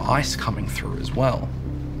little bit of ice coming through as well.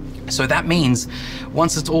 So that means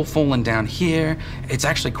once it's all fallen down here, it's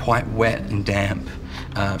actually quite wet and damp.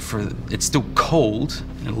 It's still cold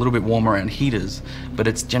and a little bit warm around heaters, but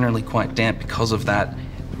it's generally quite damp because of that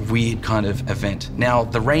weird kind of event. Now,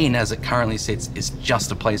 the rain as it currently sits is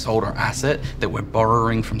just a placeholder asset that we're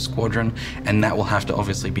borrowing from Squadron, and that will have to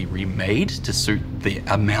obviously be remade to suit the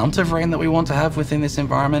amount of rain that we want to have within this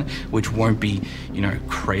environment, which won't be, you know,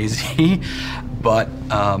 crazy, but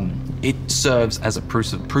it serves as a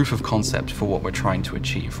proof of concept for what we're trying to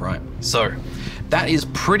achieve, right? So that is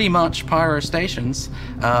pretty much Pyro Stations.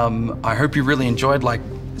 I hope you really enjoyed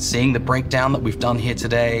seeing the breakdown that we've done here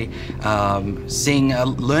today,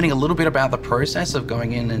 learning a little bit about the process of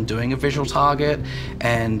going in and doing a visual target,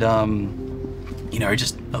 and you know,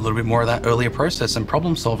 just a little bit more of that earlier process and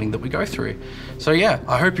problem solving that we go through. So yeah,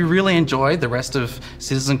 I hope you really enjoyed the rest of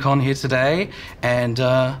CitizenCon here today, and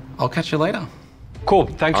I'll catch you later. Cool,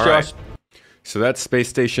 thanks, All Josh. right. So that's space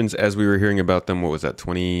stations as we were hearing about them. What was that,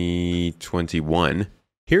 2021?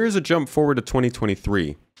 Here is a jump forward to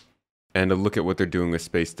 2023. And a look at what they're doing with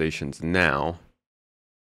space stations now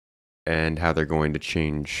and how they're going to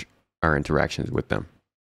change our interactions with them.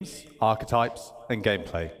 Archetypes and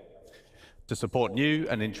gameplay to support new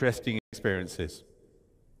and interesting experiences.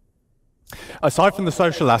 Aside from the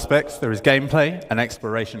social aspects, there is gameplay and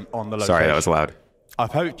exploration on the location. Sorry, that was loud.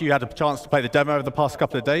 I've hoped you had a chance to play the demo over the past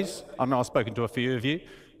couple of days. I know I've spoken to a few of you.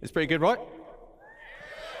 It's pretty good, right?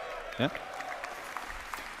 Yeah?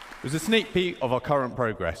 It was a sneak peek of our current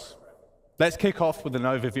progress. Let's kick off with an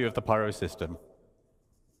overview of the Pyro system.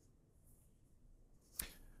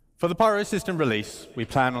 For the Pyro system release, we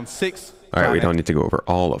plan on 6... All right, we don't need to go over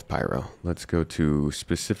all of Pyro. Let's go to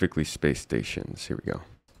specifically space stations. Here we go.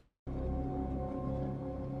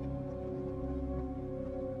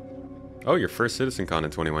 Oh, your first CitizenCon in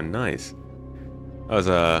 21. Nice. That was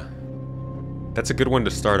that's a good one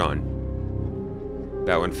to start on.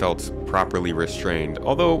 That one felt properly restrained,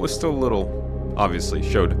 although it was still a little, obviously,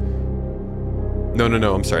 showed... No,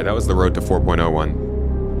 I'm sorry. That was the road to 4.0 one.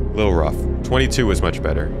 A little rough. 22 was much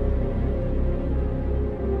better.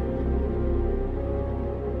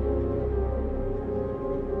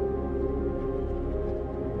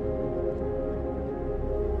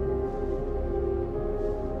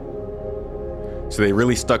 So they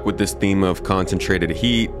really stuck with this theme of concentrated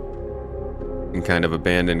heat and kind of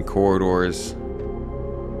abandoned corridors.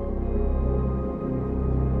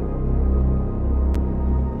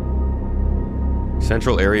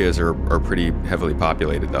 Central areas are pretty heavily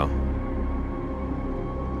populated, though.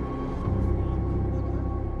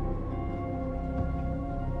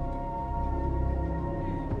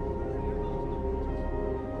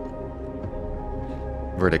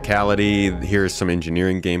 Verticality. Here's some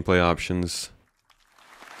engineering gameplay options.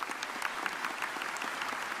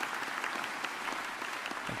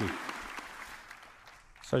 Thank you.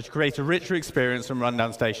 So to create a richer experience from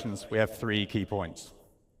rundown stations, we have 3 key points.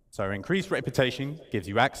 So increased reputation gives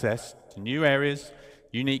you access to new areas,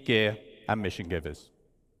 unique gear, and mission givers.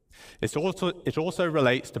 It also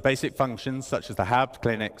relates to basic functions such as the hub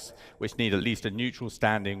clinics, which need at least a neutral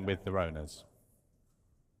standing with their owners.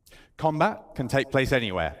 Combat can take place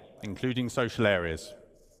anywhere, including social areas.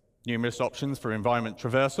 Numerous options for environment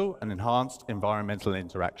traversal and enhanced environmental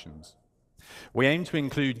interactions. We aim to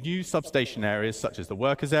include new substation areas such as the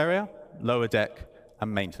workers area, lower deck,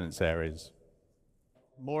 and maintenance areas.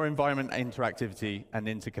 More environment interactivity and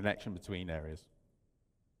interconnection between areas.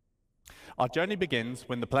 Our journey begins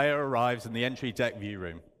when the player arrives in the entry deck view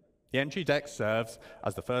room. The entry deck serves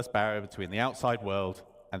as the first barrier between the outside world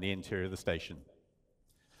and the interior of the station.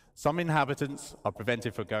 Some inhabitants are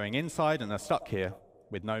prevented from going inside and are stuck here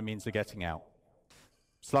with no means of getting out.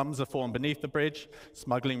 Slums are formed beneath the bridge,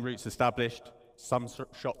 smuggling routes established. Some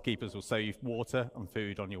shopkeepers will sell you water and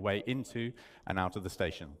food on your way into and out of the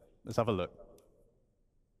station. Let's have a look.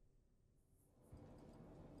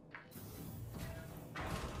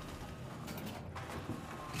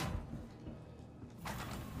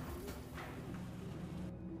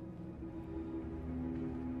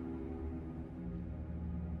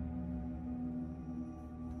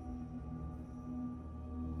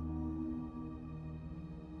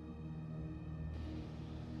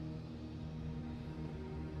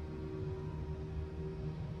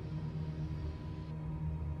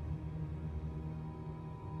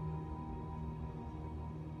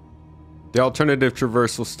 The alternative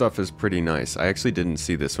traversal stuff is pretty nice. I actually didn't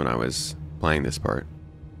see this when I was playing this part.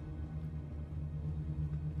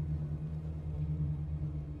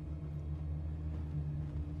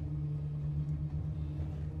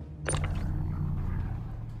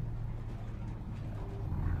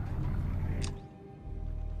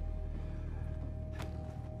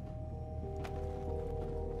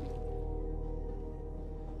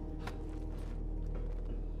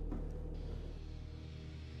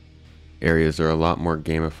 Areas are a lot more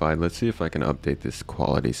gamified. Let's see if I can update this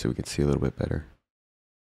quality so we can see a little bit better.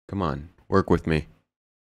 Come on, work with me.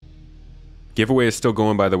 Giveaway is still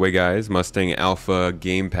going, by the way, guys. Mustang Alpha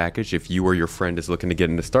game package. If you or your friend is looking to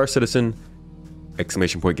get into Star Citizen,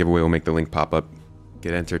 exclamation point giveaway will make the link pop up.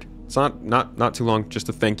 Get entered. It's not too long. Just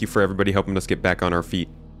a thank you for everybody helping us get back on our feet.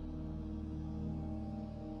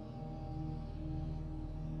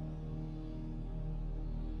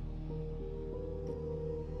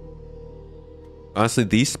 Honestly,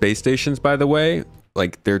 these space stations, by the way,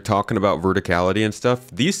 like they're talking about verticality and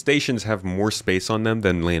stuff. These stations have more space on them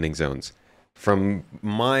than landing zones. From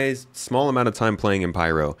my small amount of time playing in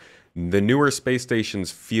Pyro, the newer space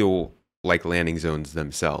stations feel like landing zones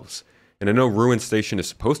themselves. And I know Ruin Station is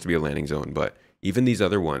supposed to be a landing zone, but even these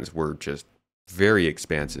other ones were just very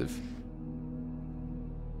expansive.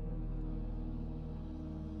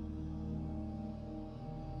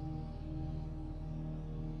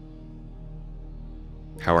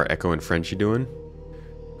 How are Echo and Frenchie doing?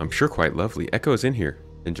 I'm sure quite lovely. Echo's in here,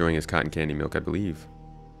 enjoying his cotton candy milk, I believe.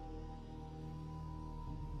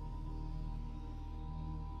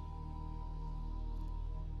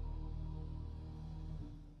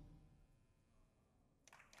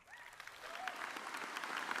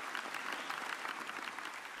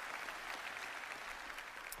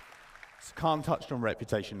 Khan touched on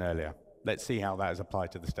reputation earlier. Let's see how that is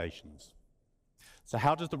applied to the stations. So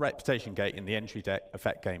how does the reputation gate in the entry deck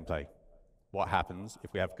affect gameplay? What happens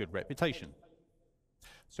if we have good reputation?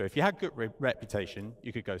 So if you had good reputation,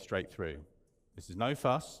 you could go straight through. This is no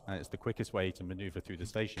fuss, and it's the quickest way to maneuver through the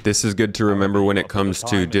station. This is good to remember when it comes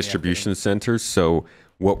to distribution centers. So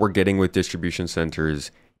what we're getting with distribution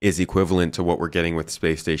centers is equivalent to what we're getting with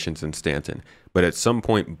space stations in Stanton. But at some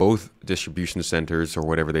point, both distribution centers, or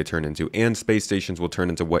whatever they turn into, and space stations will turn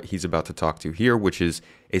into what he's about to talk to here, which is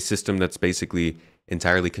a system that's basically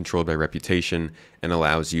entirely controlled by reputation and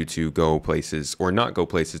allows you to go places or not go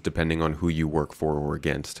places depending on who you work for or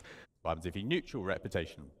against. What happens if you neutral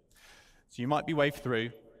reputation? So you might be waved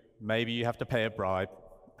through, maybe you have to pay a bribe,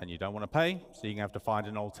 and you don't want to pay, so you're going to have to find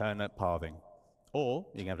an alternate pathing. Or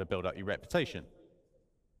you're going to have to build up your reputation.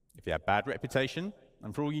 If you have bad reputation,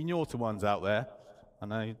 and for all you naughty ones out there, I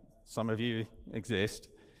know some of you exist,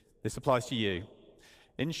 this applies to you.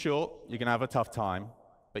 In short, you're going to have a tough time,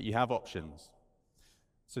 but you have options.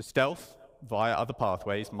 So stealth via other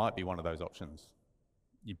pathways might be one of those options.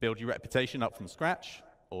 You build your reputation up from scratch,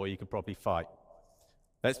 or you could probably fight.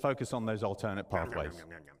 Let's focus on those alternate pathways.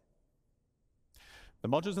 The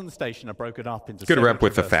modules in the station are broken up into good rep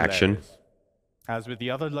with the faction. Areas. As with the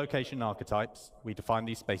other location archetypes, we define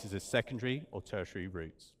these spaces as secondary or tertiary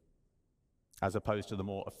routes, as opposed to the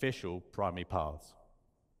more official primary paths.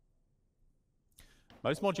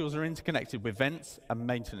 Most modules are interconnected with vents and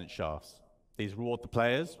maintenance shafts. These reward the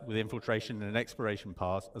players with infiltration and exploration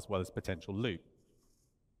paths, as well as potential loot.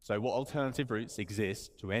 So what alternative routes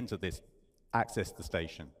exist to enter this, access the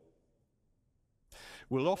station?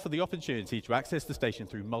 We'll offer the opportunity to access the station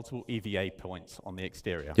through multiple EVA points on the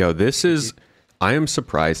exterior. Yo, this is... I am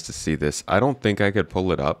surprised to see this. I don't think I could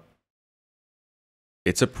pull it up.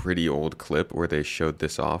 It's a pretty old clip where they showed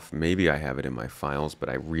this off. Maybe I have it in my files, but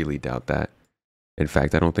I really doubt that. In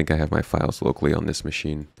fact, I don't think I have my files locally on this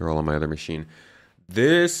machine. They're all on my other machine.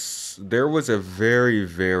 There was a very,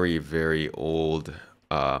 very, very old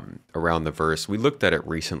Around the Verse. We looked at it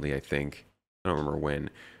recently, I think. I don't remember when.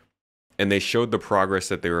 And they showed the progress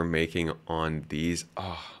that they were making on these.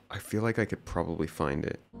 Oh, I feel like I could probably find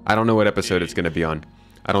it. I don't know what episode it's going to be on.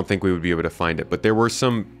 I don't think we would be able to find it. But there were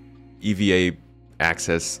some EVA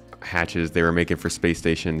access hatches they were making for space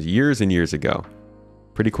stations years and years ago.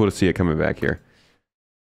 Pretty cool to see it coming back here.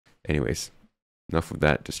 Anyways, enough of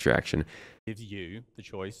that distraction. Gives you the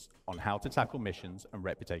choice on how to tackle missions and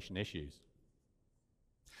reputation issues.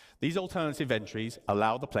 These alternative entries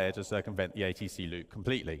allow the player to circumvent the ATC loop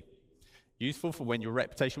completely. Useful for when your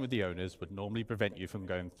reputation with the owners would normally prevent you from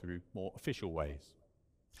going through more official ways.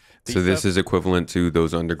 So this is equivalent to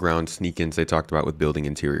those underground sneak-ins they talked about with building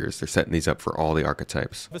interiors. They're setting these up for all the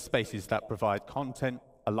archetypes. The spaces that provide content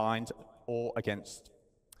aligned or against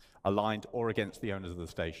the owners of the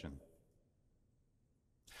station.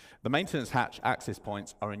 The maintenance hatch access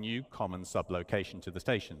points are a new common sublocation to the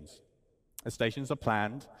stations. The stations are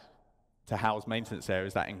planned to house maintenance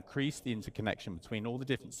areas that increase the interconnection between all the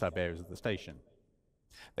different sub-areas of the station.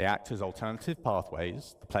 They act as alternative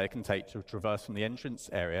pathways the player can take to traverse from the entrance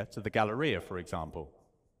area to the Galleria, for example.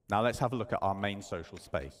 Now let's have a look at our main social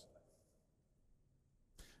space.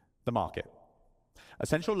 The market. A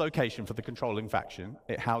central location for the controlling faction,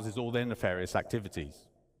 it houses all their nefarious activities.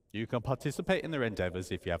 You can participate in their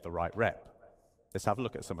endeavors if you have the right rep. Let's have a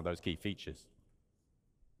look at some of those key features.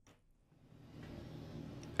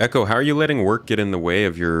 Echo, how are you letting work get in the way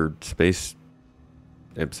of your space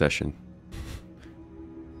obsession?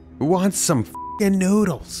 Who wants some f***ing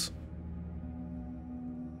noodles?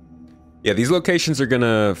 Yeah, these locations are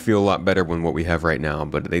gonna feel a lot better than what we have right now,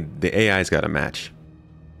 but the AI's gotta match.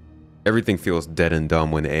 Everything feels dead and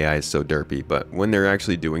dumb when the AI is so derpy, but when they're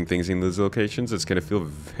actually doing things in those locations, it's gonna feel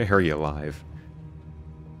very alive.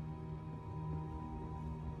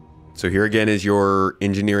 So here again is your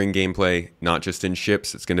engineering gameplay, not just in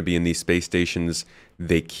ships, it's gonna be in these space stations.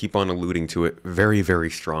 They keep on alluding to it very, very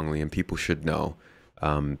strongly, and people should know.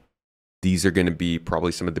 These are gonna be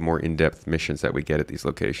probably some of the more in-depth missions that we get at these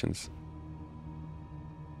locations.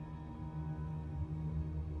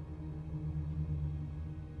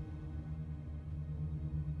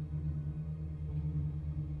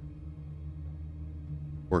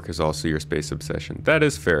 Work is also your space obsession. That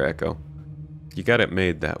is fair, Echo. You got it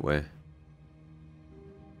made that way.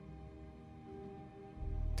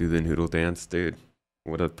 Do the noodle dance, dude.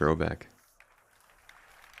 What a throwback.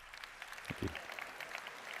 Thank you.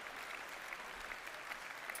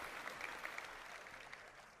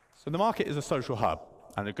 So the market is a social hub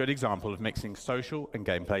and a good example of mixing social and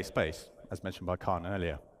gameplay space, as mentioned by Khan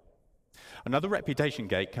earlier. Another reputation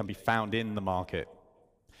gate can be found in the market.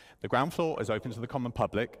 The ground floor is open to the common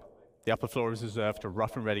public. The upper floor is reserved to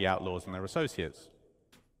rough and ready outlaws and their associates.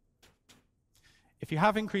 If you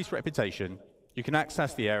have increased reputation, you can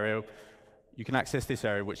access the area. You can access this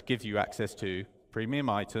area, which gives you access to premium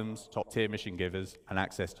items, top-tier mission givers, and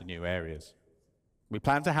access to new areas. We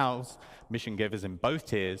plan to house mission givers in both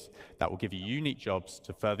tiers that will give you unique jobs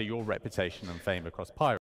to further your reputation and fame across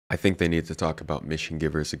Pyro. I think they need to talk about mission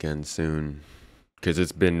givers again soon, because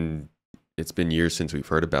it's been years since we've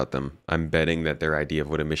heard about them. I'm betting that their idea of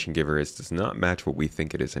what a mission giver is does not match what we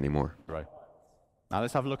think it is anymore. Right. Now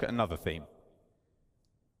let's have a look at another theme.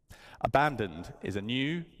 Abandoned is a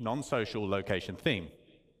new, non-social location theme.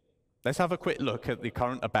 Let's have a quick look at the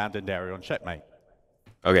current abandoned area on Checkmate.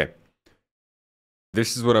 Okay.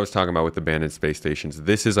 This is what I was talking about with abandoned space stations.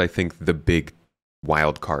 This is, I think, the big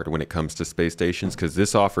wild card when it comes to space stations, because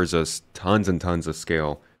this offers us tons and tons of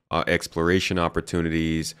scale, exploration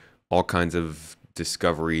opportunities, all kinds of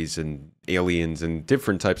discoveries and aliens and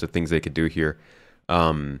different types of things they could do here.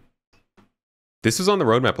 This was on the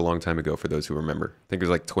roadmap a long time ago, for those who remember. I think it was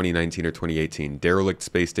like 2019 or 2018. Derelict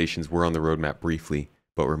space stations were on the roadmap briefly,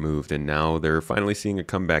 but were moved, and now they're finally seeing a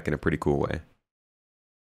comeback in a pretty cool way.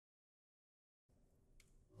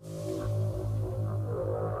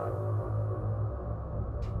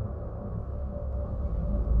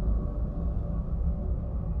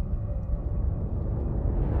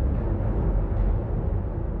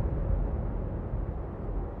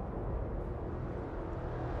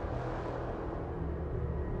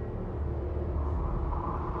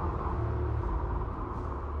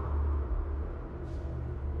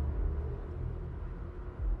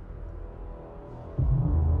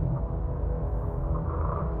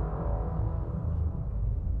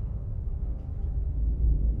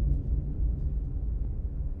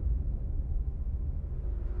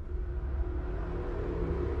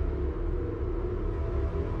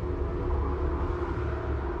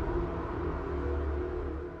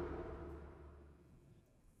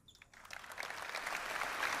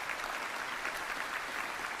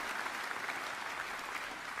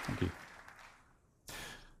 Thank you.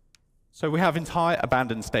 So we have entire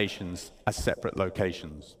abandoned stations as separate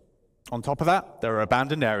locations. On top of that, there are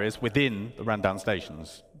abandoned areas within the rundown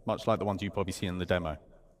stations, much like the ones you probably see in the demo.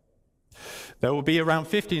 There will be around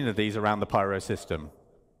 15 of these around the Pyro system.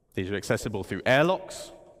 These are accessible through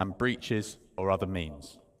airlocks and breaches or other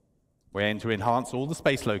means. We aim to enhance all the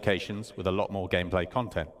space locations with a lot more gameplay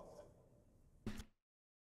content.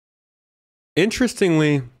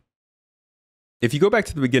 Interestingly, if you go back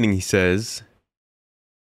to the beginning, he says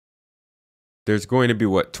there's going to be,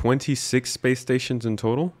 what, 26 space stations in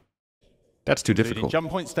total? That's too difficult. Jump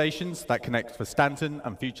point stations that connect for Stanton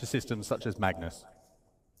and future systems such as Magnus.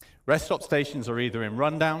 Rest stop stations are either in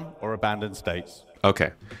rundown or abandoned states.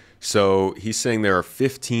 Okay. So he's saying there are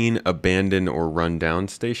 15 abandoned or rundown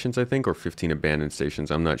stations, I think, or 15 abandoned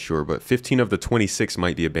stations. I'm not sure, but 15 of the 26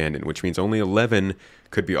 might be abandoned, which means only 11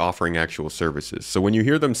 could be offering actual services. So when you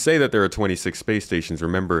hear them say that there are 26 space stations,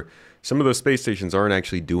 remember, some of those space stations aren't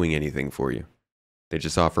actually doing anything for you. They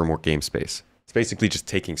just offer more game space. It's basically just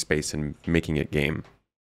taking space and making it game.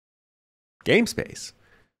 Game space.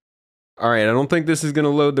 All right, I don't think this is going to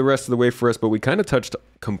load the rest of the way for us, but we kind of touched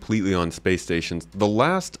completely on space stations. The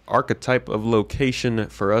last archetype of location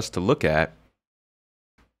for us to look at,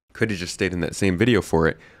 could have just stayed in that same video for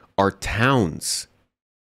it, are towns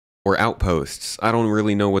or outposts. I don't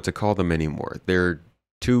really know what to call them anymore. They're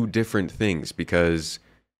two different things because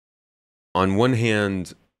on one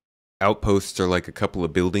hand, outposts are like a couple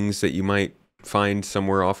of buildings that you might find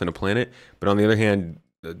somewhere off in a planet, but on the other hand,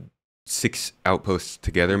 6 outposts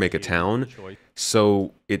together make a town.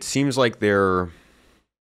 So it seems like they're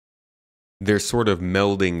sort of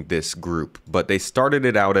melding this group, but they started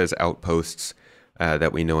it out as outposts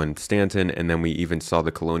that we know in Stanton, and then we even saw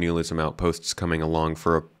the colonialism outposts coming along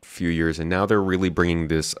for a few years, and now they're really bringing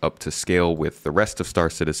this up to scale with the rest of Star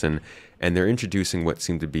Citizen, and they're introducing what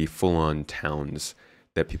seem to be full-on towns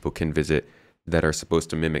that people can visit that are supposed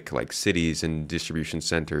to mimic like cities and distribution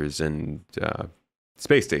centers and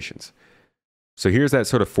space stations. So here's that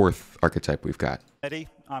sort of fourth archetype we've got. Eddie,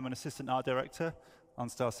 I'm an assistant art director on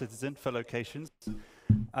Star Citizen for locations.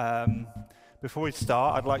 Before we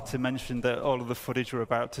start, I'd like to mention that all of the footage we're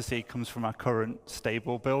about to see comes from our current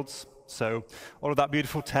stable builds. So all of that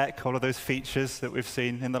beautiful tech, all of those features that we've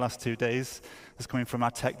seen in the last 2 days is coming from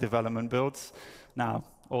our tech development builds. Now,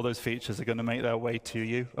 all those features are going to make their way to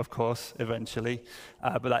you, of course, eventually.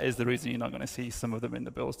 But that is the reason you're not going to see some of them in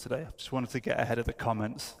the builds today. I just wanted to get ahead of the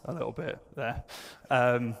comments a little bit there.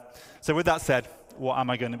 So with that said, what am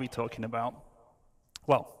I going to be talking about?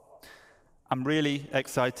 Well, I'm really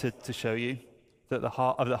excited to show you that the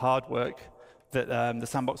hard work that the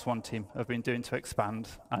Sandbox One team have been doing to expand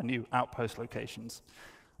our new outpost locations.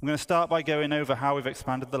 I'm going to start by going over how we've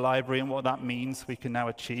expanded the library and what that means we can now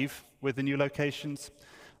achieve with the new locations,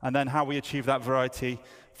 and then how we achieve that variety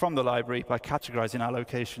from the library by categorizing our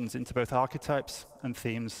locations into both archetypes and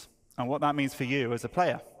themes, and what that means for you as a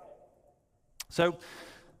player. So,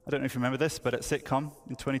 I don't know if you remember this, but at SitCon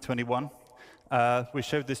in 2021, we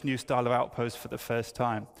showed this new style of outpost for the first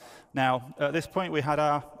time. Now, at this point, we had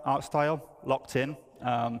our art style locked in.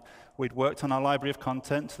 We'd worked on our library of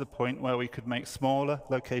content to the point where we could make smaller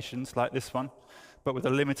locations like this one, but with a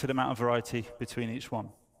limited amount of variety between each one.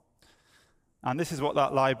 And this is what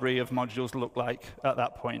that library of modules looked like at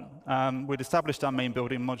that point. We'd established our main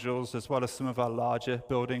building modules, as well as some of our larger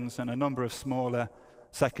buildings, and a number of smaller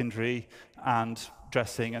secondary and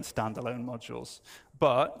dressing and standalone modules.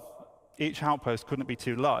 But each outpost couldn't be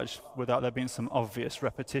too large without there being some obvious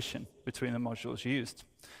repetition between the modules used.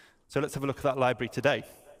 So let's have a look at that library today.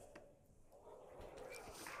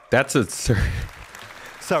 This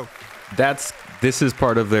is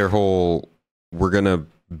part of their whole, we're going to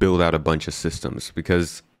build out a bunch of systems,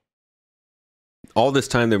 because all this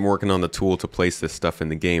time they've been working on the tool to place this stuff in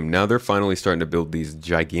the game. Now they're finally starting to build these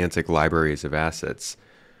gigantic libraries of assets,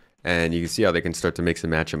 and you can see how they can start to mix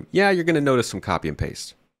and match them. Yeah, you're going to notice some copy and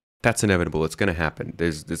paste. That's inevitable. It's going to happen.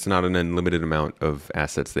 It's not an unlimited amount of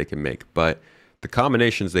assets they can make, but the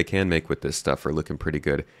combinations they can make with this stuff are looking pretty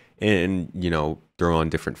good. And, you know, throw on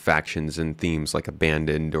different factions and themes like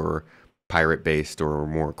abandoned or pirate-based or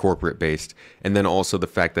more corporate-based. And then also the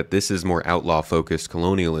fact that this is more outlaw-focused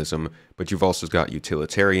colonialism, but you've also got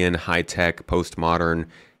utilitarian, high-tech, postmodern,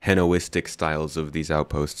 Henoistic styles of these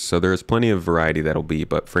outposts. So there's plenty of variety that'll be,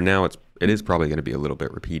 but for now it is probably going to be a little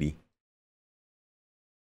bit repeaty.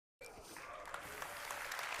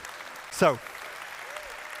 So,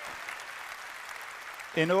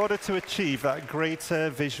 in order to achieve that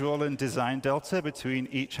greater visual and design delta between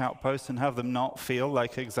each outpost and have them not feel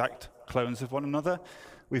like exact clones of one another,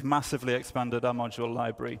 we've massively expanded our module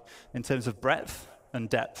library in terms of breadth and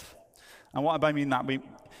depth. And what I mean that,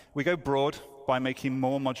 we go broad by making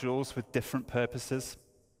more modules with different purposes,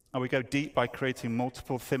 and we go deep by creating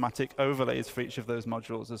multiple thematic overlays for each of those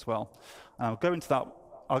modules as well. And I'll go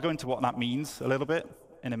into what that means a little bit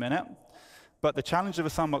in a minute. But the challenge of a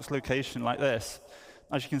sandbox location like this,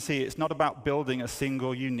 as you can see, it's not about building a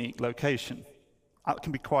single unique location. That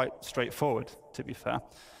can be quite straightforward, to be fair.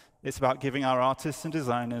 It's about giving our artists and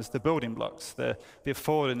designers the building blocks, the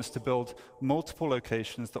affordance to build multiple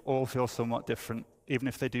locations that all feel somewhat different, even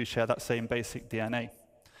if they do share that same basic DNA.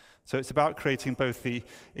 So it's about creating both the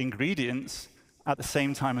ingredients at the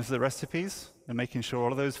same time as the recipes, and making sure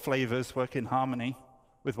all of those flavors work in harmony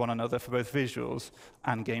with one another for both visuals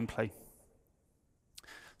and gameplay.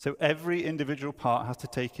 So every individual part has to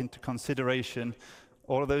take into consideration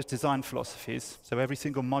all of those design philosophies. So every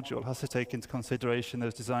single module has to take into consideration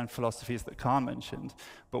those design philosophies that Khan mentioned.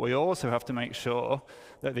 But we also have to make sure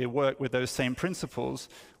that they work with those same principles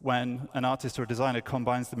when an artist or a designer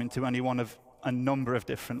combines them into any one of a number of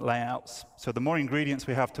different layouts. So the more ingredients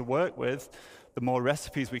we have to work with, the more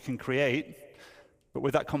recipes we can create. But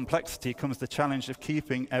with that complexity comes the challenge of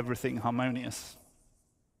keeping everything harmonious.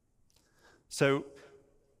 So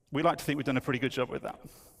we like to think we've done a pretty good job with that.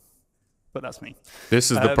 But that's me.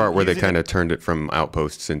 This is the part where they kind of turned it from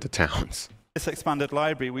outposts into towns. This expanded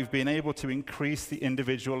library, we've been able to increase the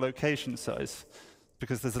individual location size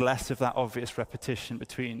because there's less of that obvious repetition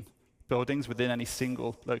between buildings within any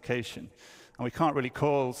single location. And we can't really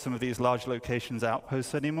call some of these large locations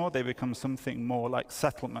outposts anymore. They become something more like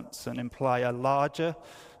settlements and imply a larger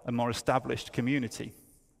and more established community.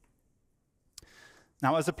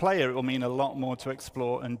 Now, as a player, it will mean a lot more to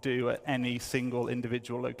explore and do at any single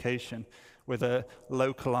individual location with a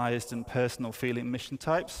localized and personal feeling mission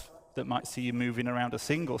types that might see you moving around a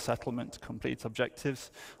single settlement to complete objectives.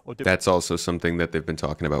 Or That's also something that they've been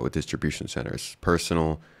talking about with distribution centers.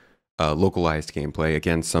 Personal, localized gameplay.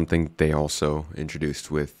 Again, something they also introduced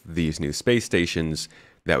with these new space stations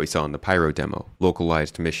that we saw in the Pyro demo.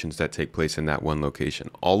 Localized missions that take place in that one location.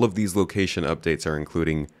 All of these location updates are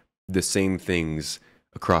including the same things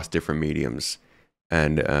across different mediums,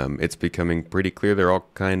 and it's becoming pretty clear they're all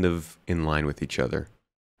kind of in line with each other.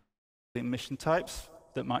 Mission types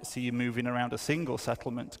that might see you moving around a single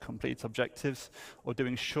settlement to complete objectives, or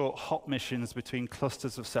doing short hop missions between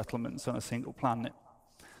clusters of settlements on a single planet.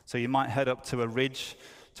 So you might head up to a ridge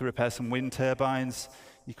to repair some wind turbines.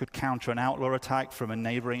 You could counter an outlaw attack from a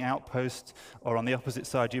neighboring outpost, or on the opposite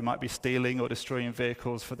side you might be stealing or destroying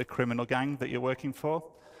vehicles for the criminal gang that you're working for.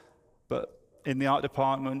 But in the art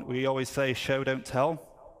department, we always say, show, don't tell.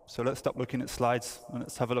 So let's stop looking at slides and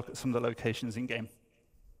let's have a look at some of the locations in game.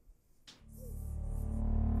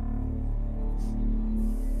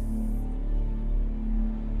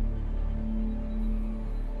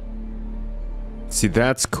 See,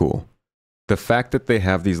 that's cool. The fact that they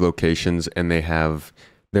have these locations and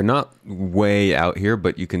they're not way out here,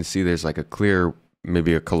 but you can see there's like a clear,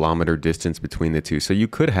 maybe a kilometer distance between the two. So you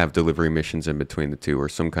could have delivery missions in between the two, or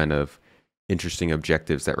some kind of interesting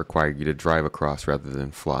objectives that require you to drive across rather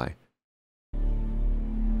than fly.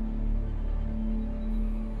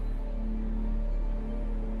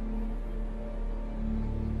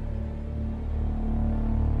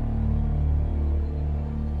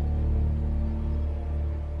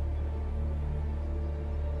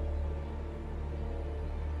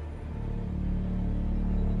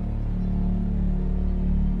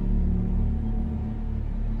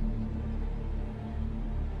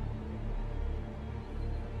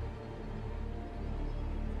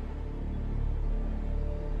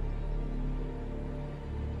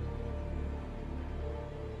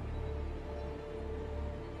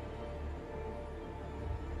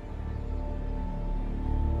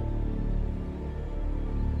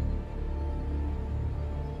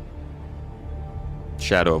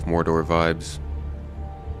 Shadow of Mordor vibes.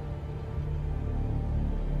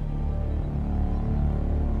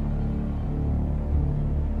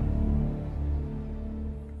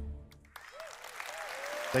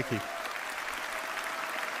 Thank you.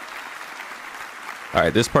 All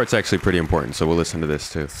right, this part's actually pretty important, so we'll listen to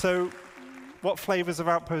this too. So what flavors of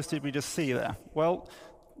Outpost did we just see there? Well,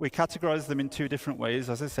 we categorize them in two different ways,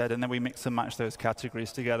 as I said, and then we mix and match those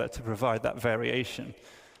categories together to provide that variation.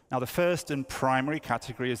 Now, the first and primary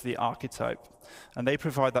category is the archetype, and they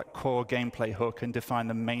provide that core gameplay hook and define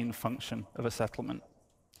the main function of a settlement.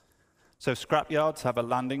 So scrapyards have a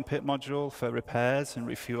landing pit module for repairs and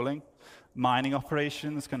refueling. Mining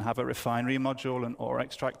operations can have a refinery module and ore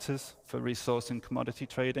extractors for resource and commodity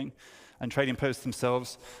trading. And trading posts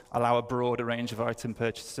themselves allow a broader range of item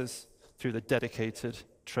purchases through the dedicated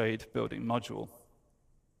trade building module.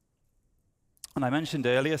 And I mentioned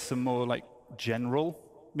earlier some more like general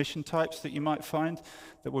mission types that you might find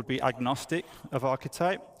that would be agnostic of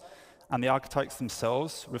archetype. And the archetypes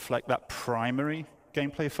themselves reflect that primary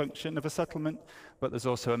gameplay function of a settlement, but there's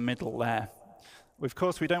also a middle layer. Of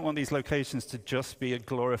course, we don't want these locations to just be a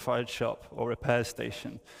glorified shop or repair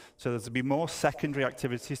station. So there's to be more secondary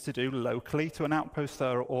activities to do locally to an outpost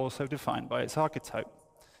that are also defined by its archetype.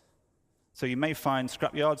 So you may find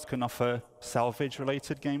scrapyards can offer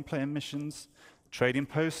salvage-related gameplay and missions. Trading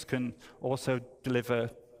posts can also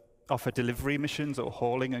offer delivery missions or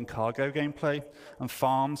hauling and cargo gameplay, and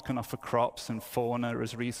farms can offer crops and fauna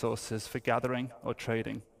as resources for gathering or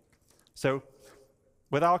trading. So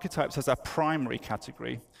With archetypes as our primary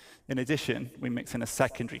category, in addition, we mix in a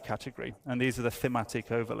secondary category, and these are the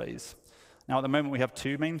thematic overlays. Now, at the moment, we have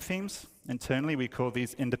two main themes. Internally, we call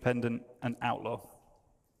these independent and outlaw.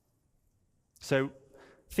 So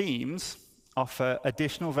themes offer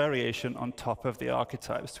additional variation on top of the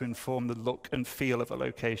archetypes to inform the look and feel of a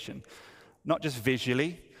location, not just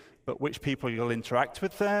visually, but which people you'll interact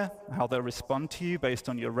with there, how they'll respond to you based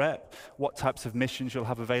on your rep, what types of missions you'll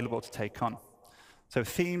have available to take on. So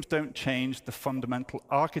themes don't change the fundamental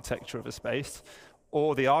architecture of a space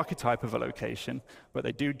or the archetype of a location, but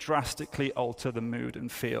they do drastically alter the mood and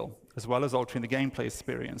feel, as well as altering the gameplay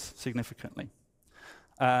experience significantly.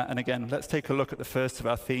 And again, let's take a look at the first of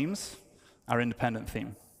our themes, our independent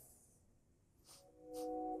theme.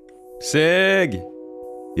 Sig!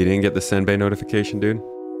 You didn't get the Senbei notification, dude?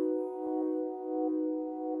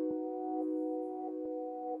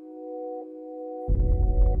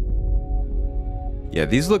 Yeah,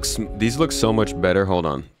 these look so much better. Hold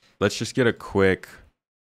on. Let's just get a quick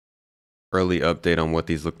early update on what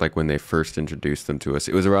these looked like when they first introduced them to us.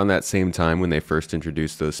 It was around that same time when they first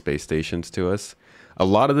introduced those space stations to us. A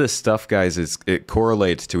lot of this stuff, guys, it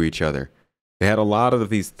correlates to each other. They had a lot of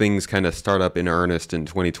these things kind of start up in earnest in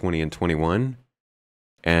 2020 and 21,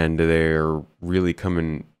 and they're really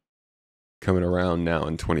coming around now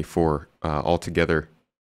in 24 altogether.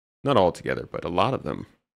 Not all together, but a lot of them.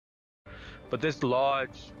 But this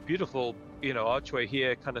large, beautiful, archway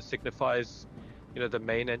here kind of signifies, the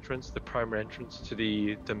main entrance, the primary entrance to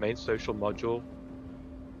the main social module.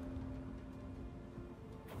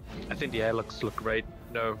 I think the air look great.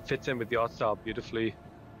 Fits in with the art style beautifully.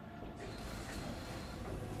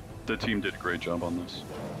 The team did a great job on this.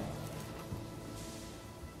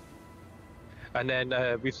 And then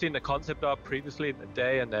we've seen the concept art previously in the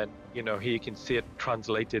day, and then here you can see it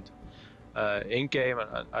translated in game,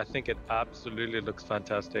 and I think it absolutely looks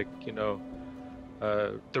fantastic.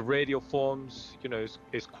 The radial forms,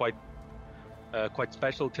 is quite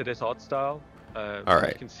special to this art style. All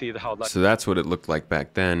right. You can see how that. So that's what it looked like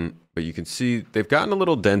back then, but you can see they've gotten a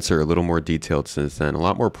little denser, a little more detailed since then. A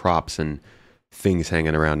lot more props and things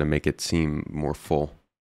hanging around to make it seem more full,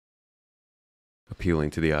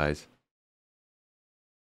 appealing to the eyes.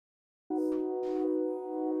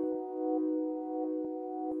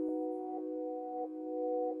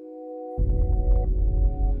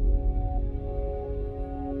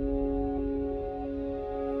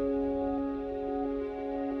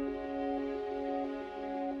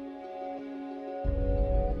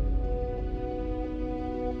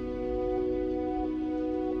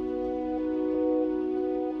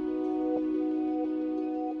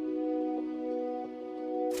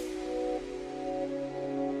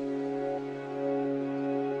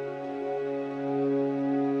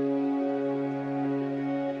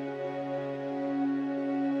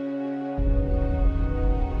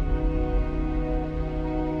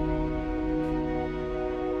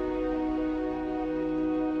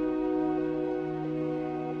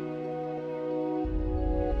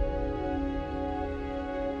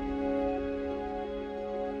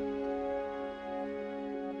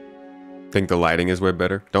 Think the lighting is way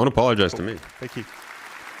better? Don't apologize to me. Thank you.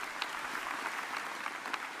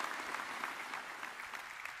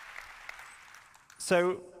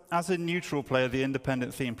 So, as a neutral player, the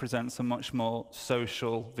independent theme presents a much more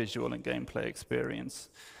social, visual, and gameplay experience.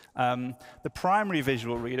 The primary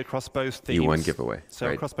visual read across both themes, you won giveaway, so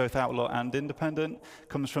right? Across both outlaw and independent,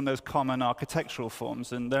 comes from those common architectural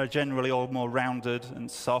forms, and they're generally all more rounded and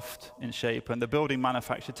soft in shape, and the building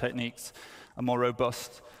manufacture techniques are more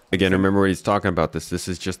robust. Again, remember what he's talking about this. This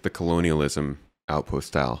is just the colonialism outpost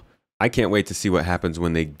style. I can't wait to see what happens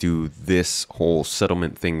when they do this whole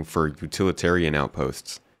settlement thing for utilitarian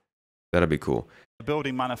outposts. That'll be cool. The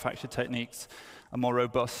building manufacture techniques are more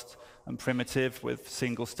robust and primitive, with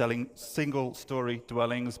single-story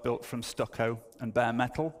dwellings built from stucco and bare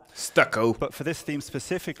metal. Stucco. But for this theme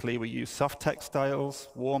specifically, we use soft textiles,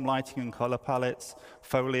 warm lighting and color palettes,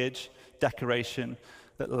 foliage, decoration,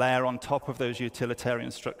 that layer on top of those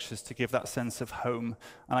utilitarian structures to give that sense of home.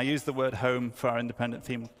 And I use the word home for our independent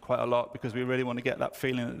theme quite a lot because we really want to get that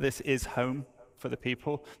feeling that this is home for the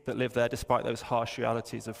people that live there despite those harsh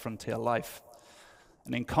realities of frontier life.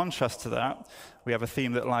 And in contrast to that, we have a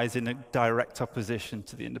theme that lies in a direct opposition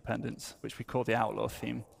to the independence, which we call the outlaw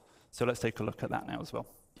theme. So let's take a look at that now as well.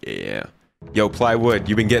 Yeah. Yo, Plywood,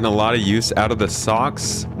 you've been getting a lot of use out of the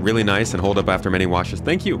socks. Really nice and hold up after many washes.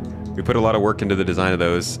 Thank you. We put a lot of work into the design of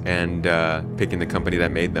those and picking the company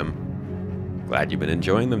that made them. Glad you've been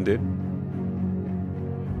enjoying them, dude.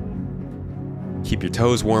 Keep your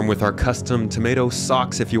toes warm with our custom tomato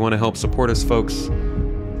socks if you want to help support us, folks.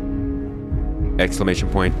 exclamation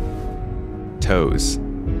point, toes,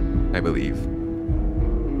 I believe.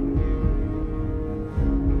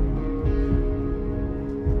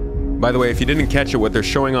 By the way, if you didn't catch it, what they're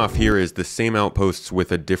showing off here is the same outposts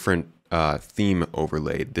with a different theme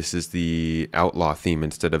overlaid. This is the outlaw theme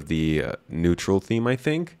instead of the neutral theme, I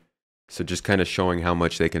think. So just kind of showing how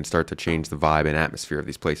much they can start to change the vibe and atmosphere of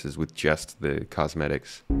these places with just the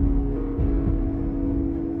cosmetics.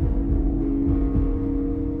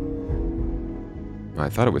 I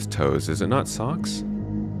thought it was toes. Is it not socks?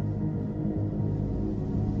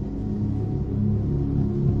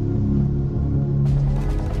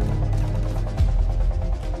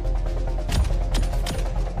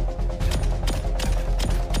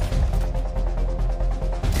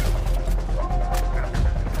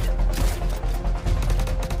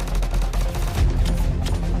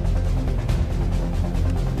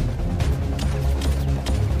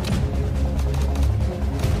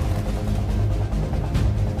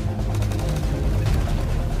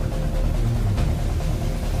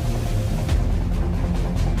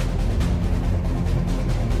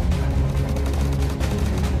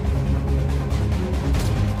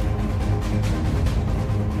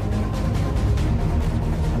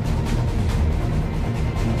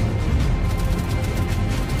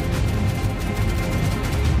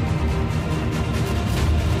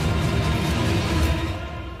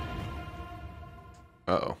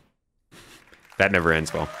 Uh-oh. That never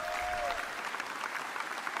ends well.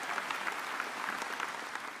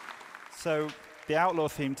 So the Outlaw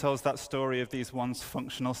theme tells that story of these once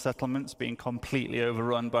functional settlements being completely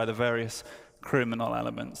overrun by the various criminal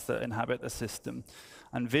elements that inhabit the system.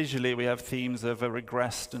 And visually, we have themes of a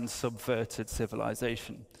regressed and subverted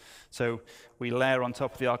civilization. So we layer on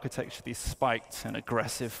top of the architecture these spiked and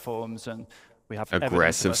aggressive forms, and we have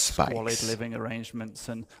aggressive squalid spikes, living arrangements,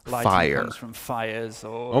 and lighting comes from fires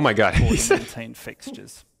or oh my God, poorly maintained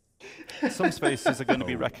fixtures. Some spaces are going to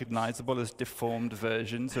be recognizable as deformed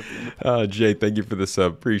versions of the Jay, thank you for the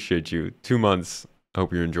sub. Appreciate you. 2 months.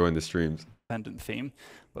 Hope you're enjoying the streams. independent theme,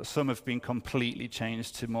 but some have been completely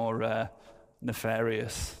changed to more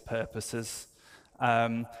nefarious purposes.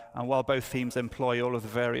 And while both themes employ all of the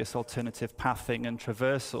various alternative pathing and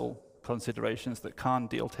traversal considerations that Khan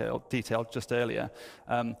detailed just earlier,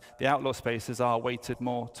 the outlaw spaces are weighted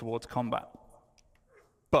more towards combat.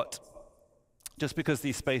 But just because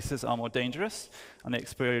these spaces are more dangerous and the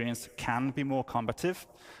experience can be more combative,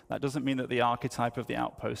 that doesn't mean that the archetype of the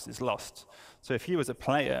outpost is lost. So if you as a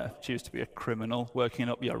player choose to be a criminal working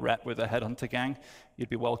up your rep with a headhunter gang, you'd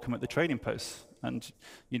be welcome at the trading posts and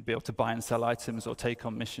you'd be able to buy and sell items or take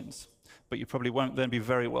on missions. But you probably won't then be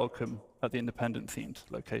very welcome at the independent themed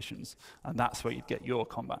locations, and that's where you'd get your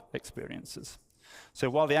combat experiences. So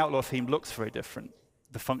while the outlaw theme looks very different,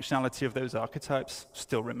 the functionality of those archetypes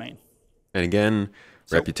still remain. And again,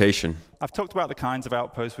 reputation. I've talked about the kinds of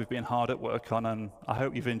outposts we've been hard at work on, and I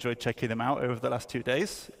hope you've enjoyed checking them out over the last 2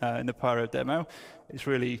 days in the Pyro demo. It's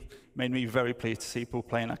really made me very pleased to see people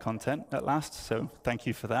playing our content at last, so thank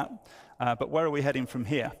you for that. But where are we heading from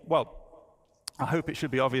here? Well, I hope it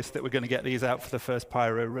should be obvious that we're going to get these out for the first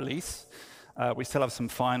Pyro release. We still have some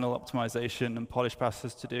final optimization and polish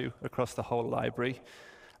passes to do across the whole library.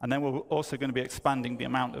 And then we're also going to be expanding the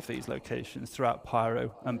amount of these locations throughout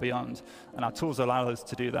Pyro and beyond. And our tools allow us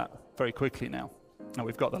to do that very quickly now. And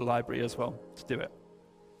we've got the library as well to do it.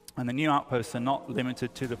 And the new outposts are not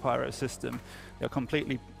limited to the Pyro system. They're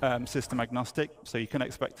completely system agnostic, so you can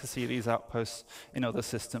expect to see these outposts in other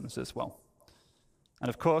systems as well. And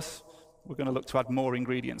of course, we're going to look to add more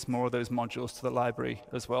ingredients, more of those modules to the library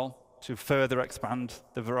as well, to further expand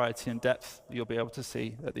the variety and depth you'll be able to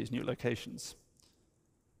see at these new locations.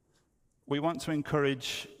 We want to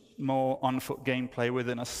encourage more on-foot gameplay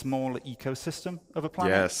within a small ecosystem of a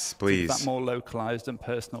planet. Yes, please. That more localized and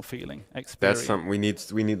personal feeling experience. That's something we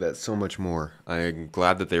need that so much more. I'm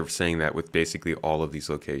glad that they're saying that with basically all of these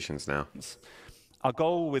locations now. Our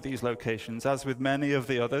goal with these locations, as with many of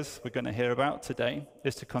the others we're going to hear about today,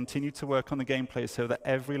 is to continue to work on the gameplay so that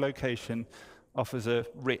every location offers a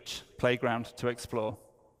rich playground to explore.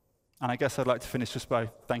 And I guess I'd like to finish just by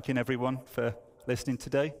thanking everyone for listening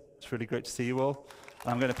today. It's really great to see you all.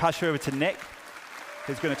 I'm going to pass you over to Nick,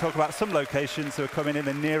 who's going to talk about some locations that are coming in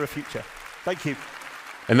the nearer future. Thank you.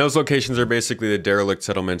 And those locations are basically the derelict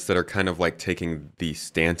settlements that are kind of like taking the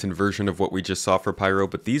Stanton version of what we just saw for Pyro,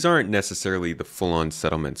 but these aren't necessarily the full-on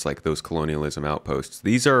settlements like those colonialism outposts.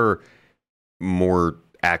 These are more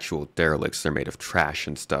actual derelicts. They're made of trash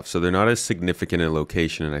and stuff, so they're not as significant a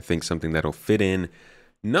location, and I think something that'll fit in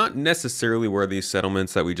Not necessarily where these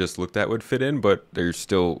settlements that we just looked at would fit in, but they're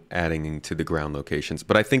still adding into the ground locations.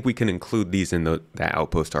 But I think we can include these in the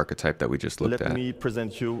outpost archetype that we just looked at. Let me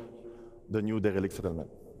present you the new derelict settlement.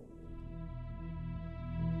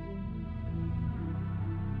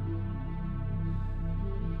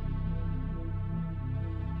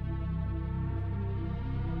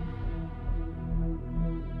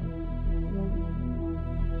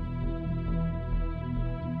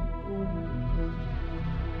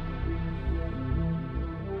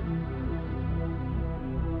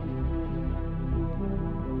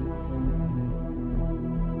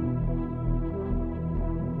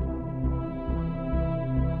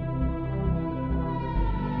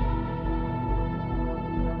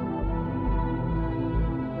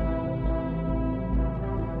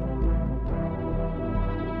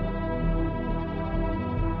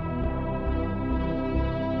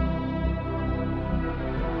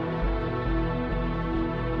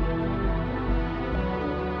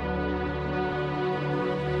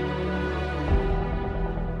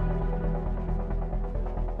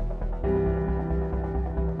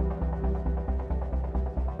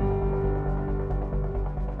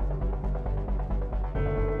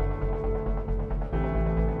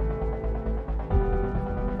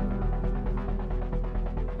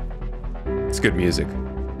 It's good music.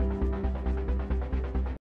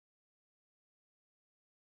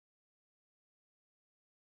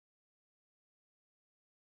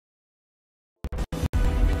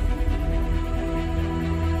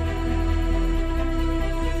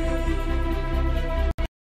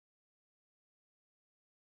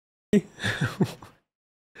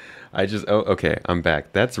 Okay, I'm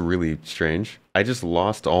back. That's really strange. I just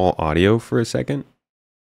lost all audio for a second.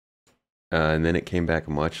 And then it came back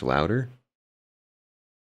much louder.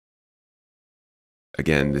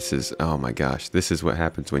 Again, this is, oh my gosh, this is what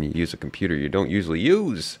happens when you use a computer you don't usually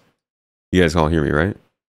use. You guys all hear me, right?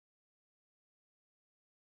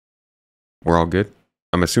 We're all good?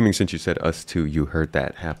 I'm assuming since you said us two, you heard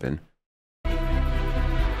that happen.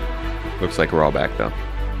 Looks like we're all back though.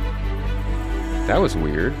 That was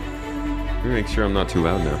weird. Let me make sure I'm not too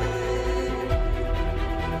loud now.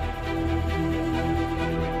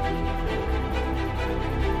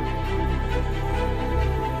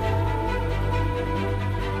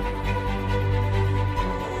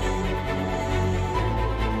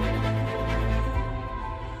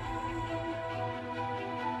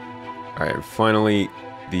 Alright, finally,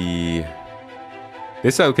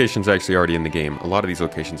 this location's actually already in the game. A lot of these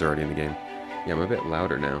locations are already in the game. Yeah, I'm a bit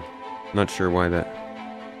louder now. Not sure why that...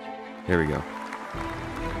 There we go.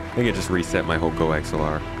 I think it just reset my whole Go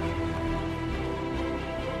XLR.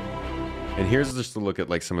 And here's just a look at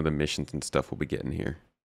like some of the missions and stuff we'll be getting here.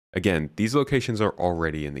 Again, these locations are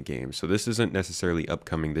already in the game, so this isn't necessarily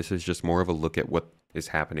upcoming. This is just more of a look at what is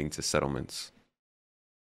happening to settlements.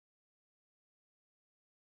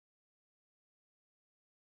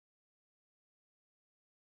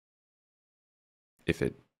 If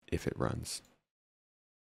it runs.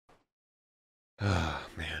 Oh,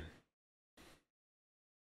 man.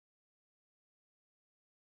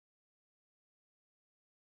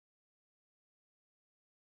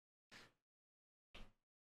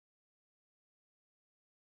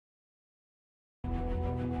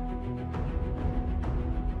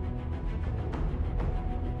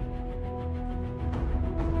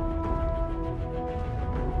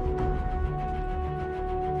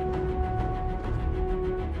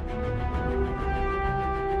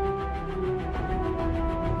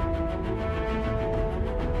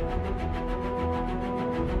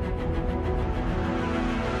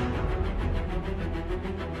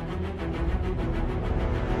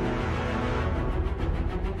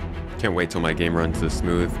 Can't wait till my game runs this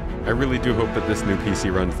smooth. I really do hope that this new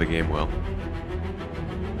PC runs the game well.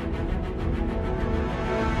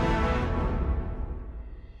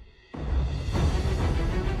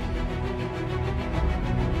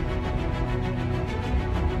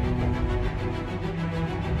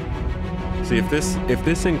 See, if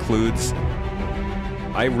this includes,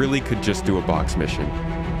 I really could just do a box mission.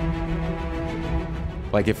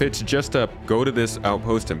 Like if it's just a go to this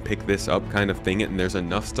outpost and pick this up kind of thing, and there's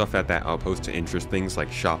enough stuff at that outpost to interest things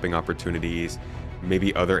like shopping opportunities,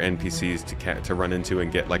 maybe other NPCs to run into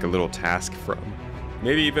and get like a little task from,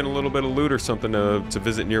 maybe even a little bit of loot or something to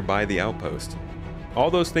visit nearby the outpost.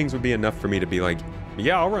 All those things would be enough for me to be like,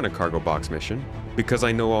 yeah, I'll run a cargo box mission because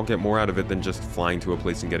I know I'll get more out of it than just flying to a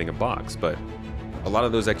place and getting a box. But a lot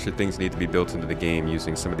of those extra things need to be built into the game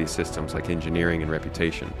using some of these systems like engineering and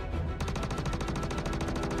reputation.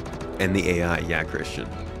 And the AI, yeah, Christian.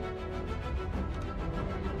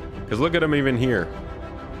 Because look at him even here.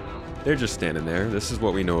 They're just standing there. This is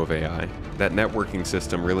what we know of AI. That networking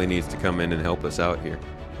system really needs to come in and help us out here.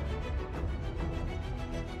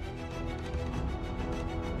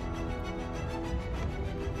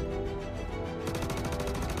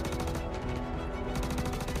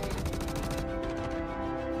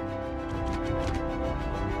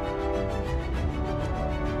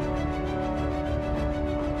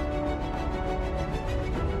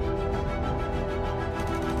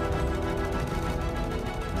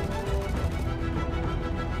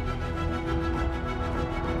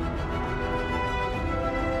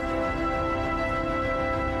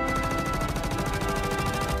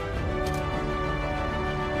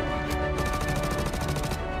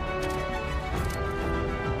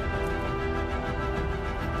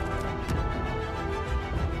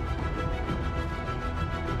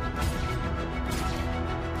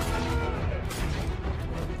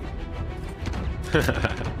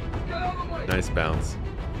 Nice bounce.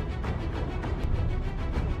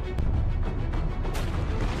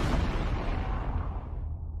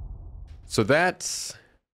 So that's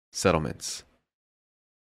settlements.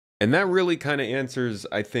 And that really kind of answers,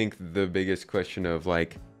 I think, the biggest question of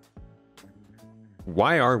like,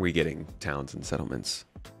 why are we getting towns and settlements?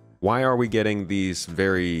 Why are we getting these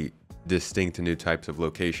very distinct new types of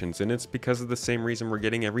locations? And it's because of the same reason we're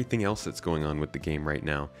getting everything else that's going on with the game right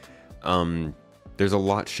now. There's a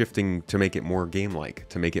lot shifting to make it more game-like,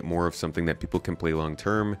 to make it more of something that people can play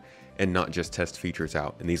long-term and not just test features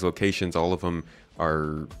out. And these locations, all of them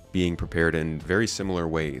are being prepared in very similar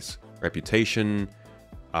ways. Reputation,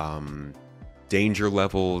 danger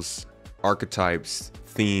levels, archetypes,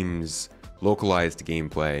 themes, localized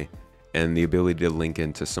gameplay, and the ability to link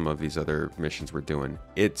into some of these other missions we're doing.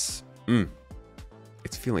 It's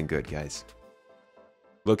feeling good, guys.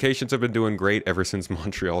 Locations have been doing great ever since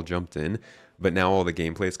Montreal jumped in, but now all the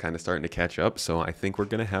gameplay is kind of starting to catch up, so I think we're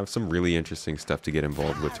going to have some really interesting stuff to get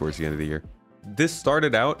involved with towards the end of the year. This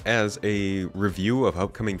started out as a review of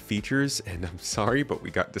upcoming features, and I'm sorry, but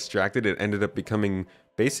we got distracted. It ended up becoming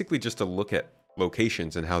basically just a look at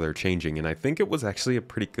locations and how they're changing, and I think it was actually a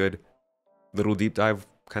pretty good little deep dive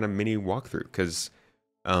kind of mini walkthrough, because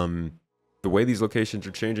the way these locations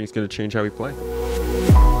are changing is going to change how we play.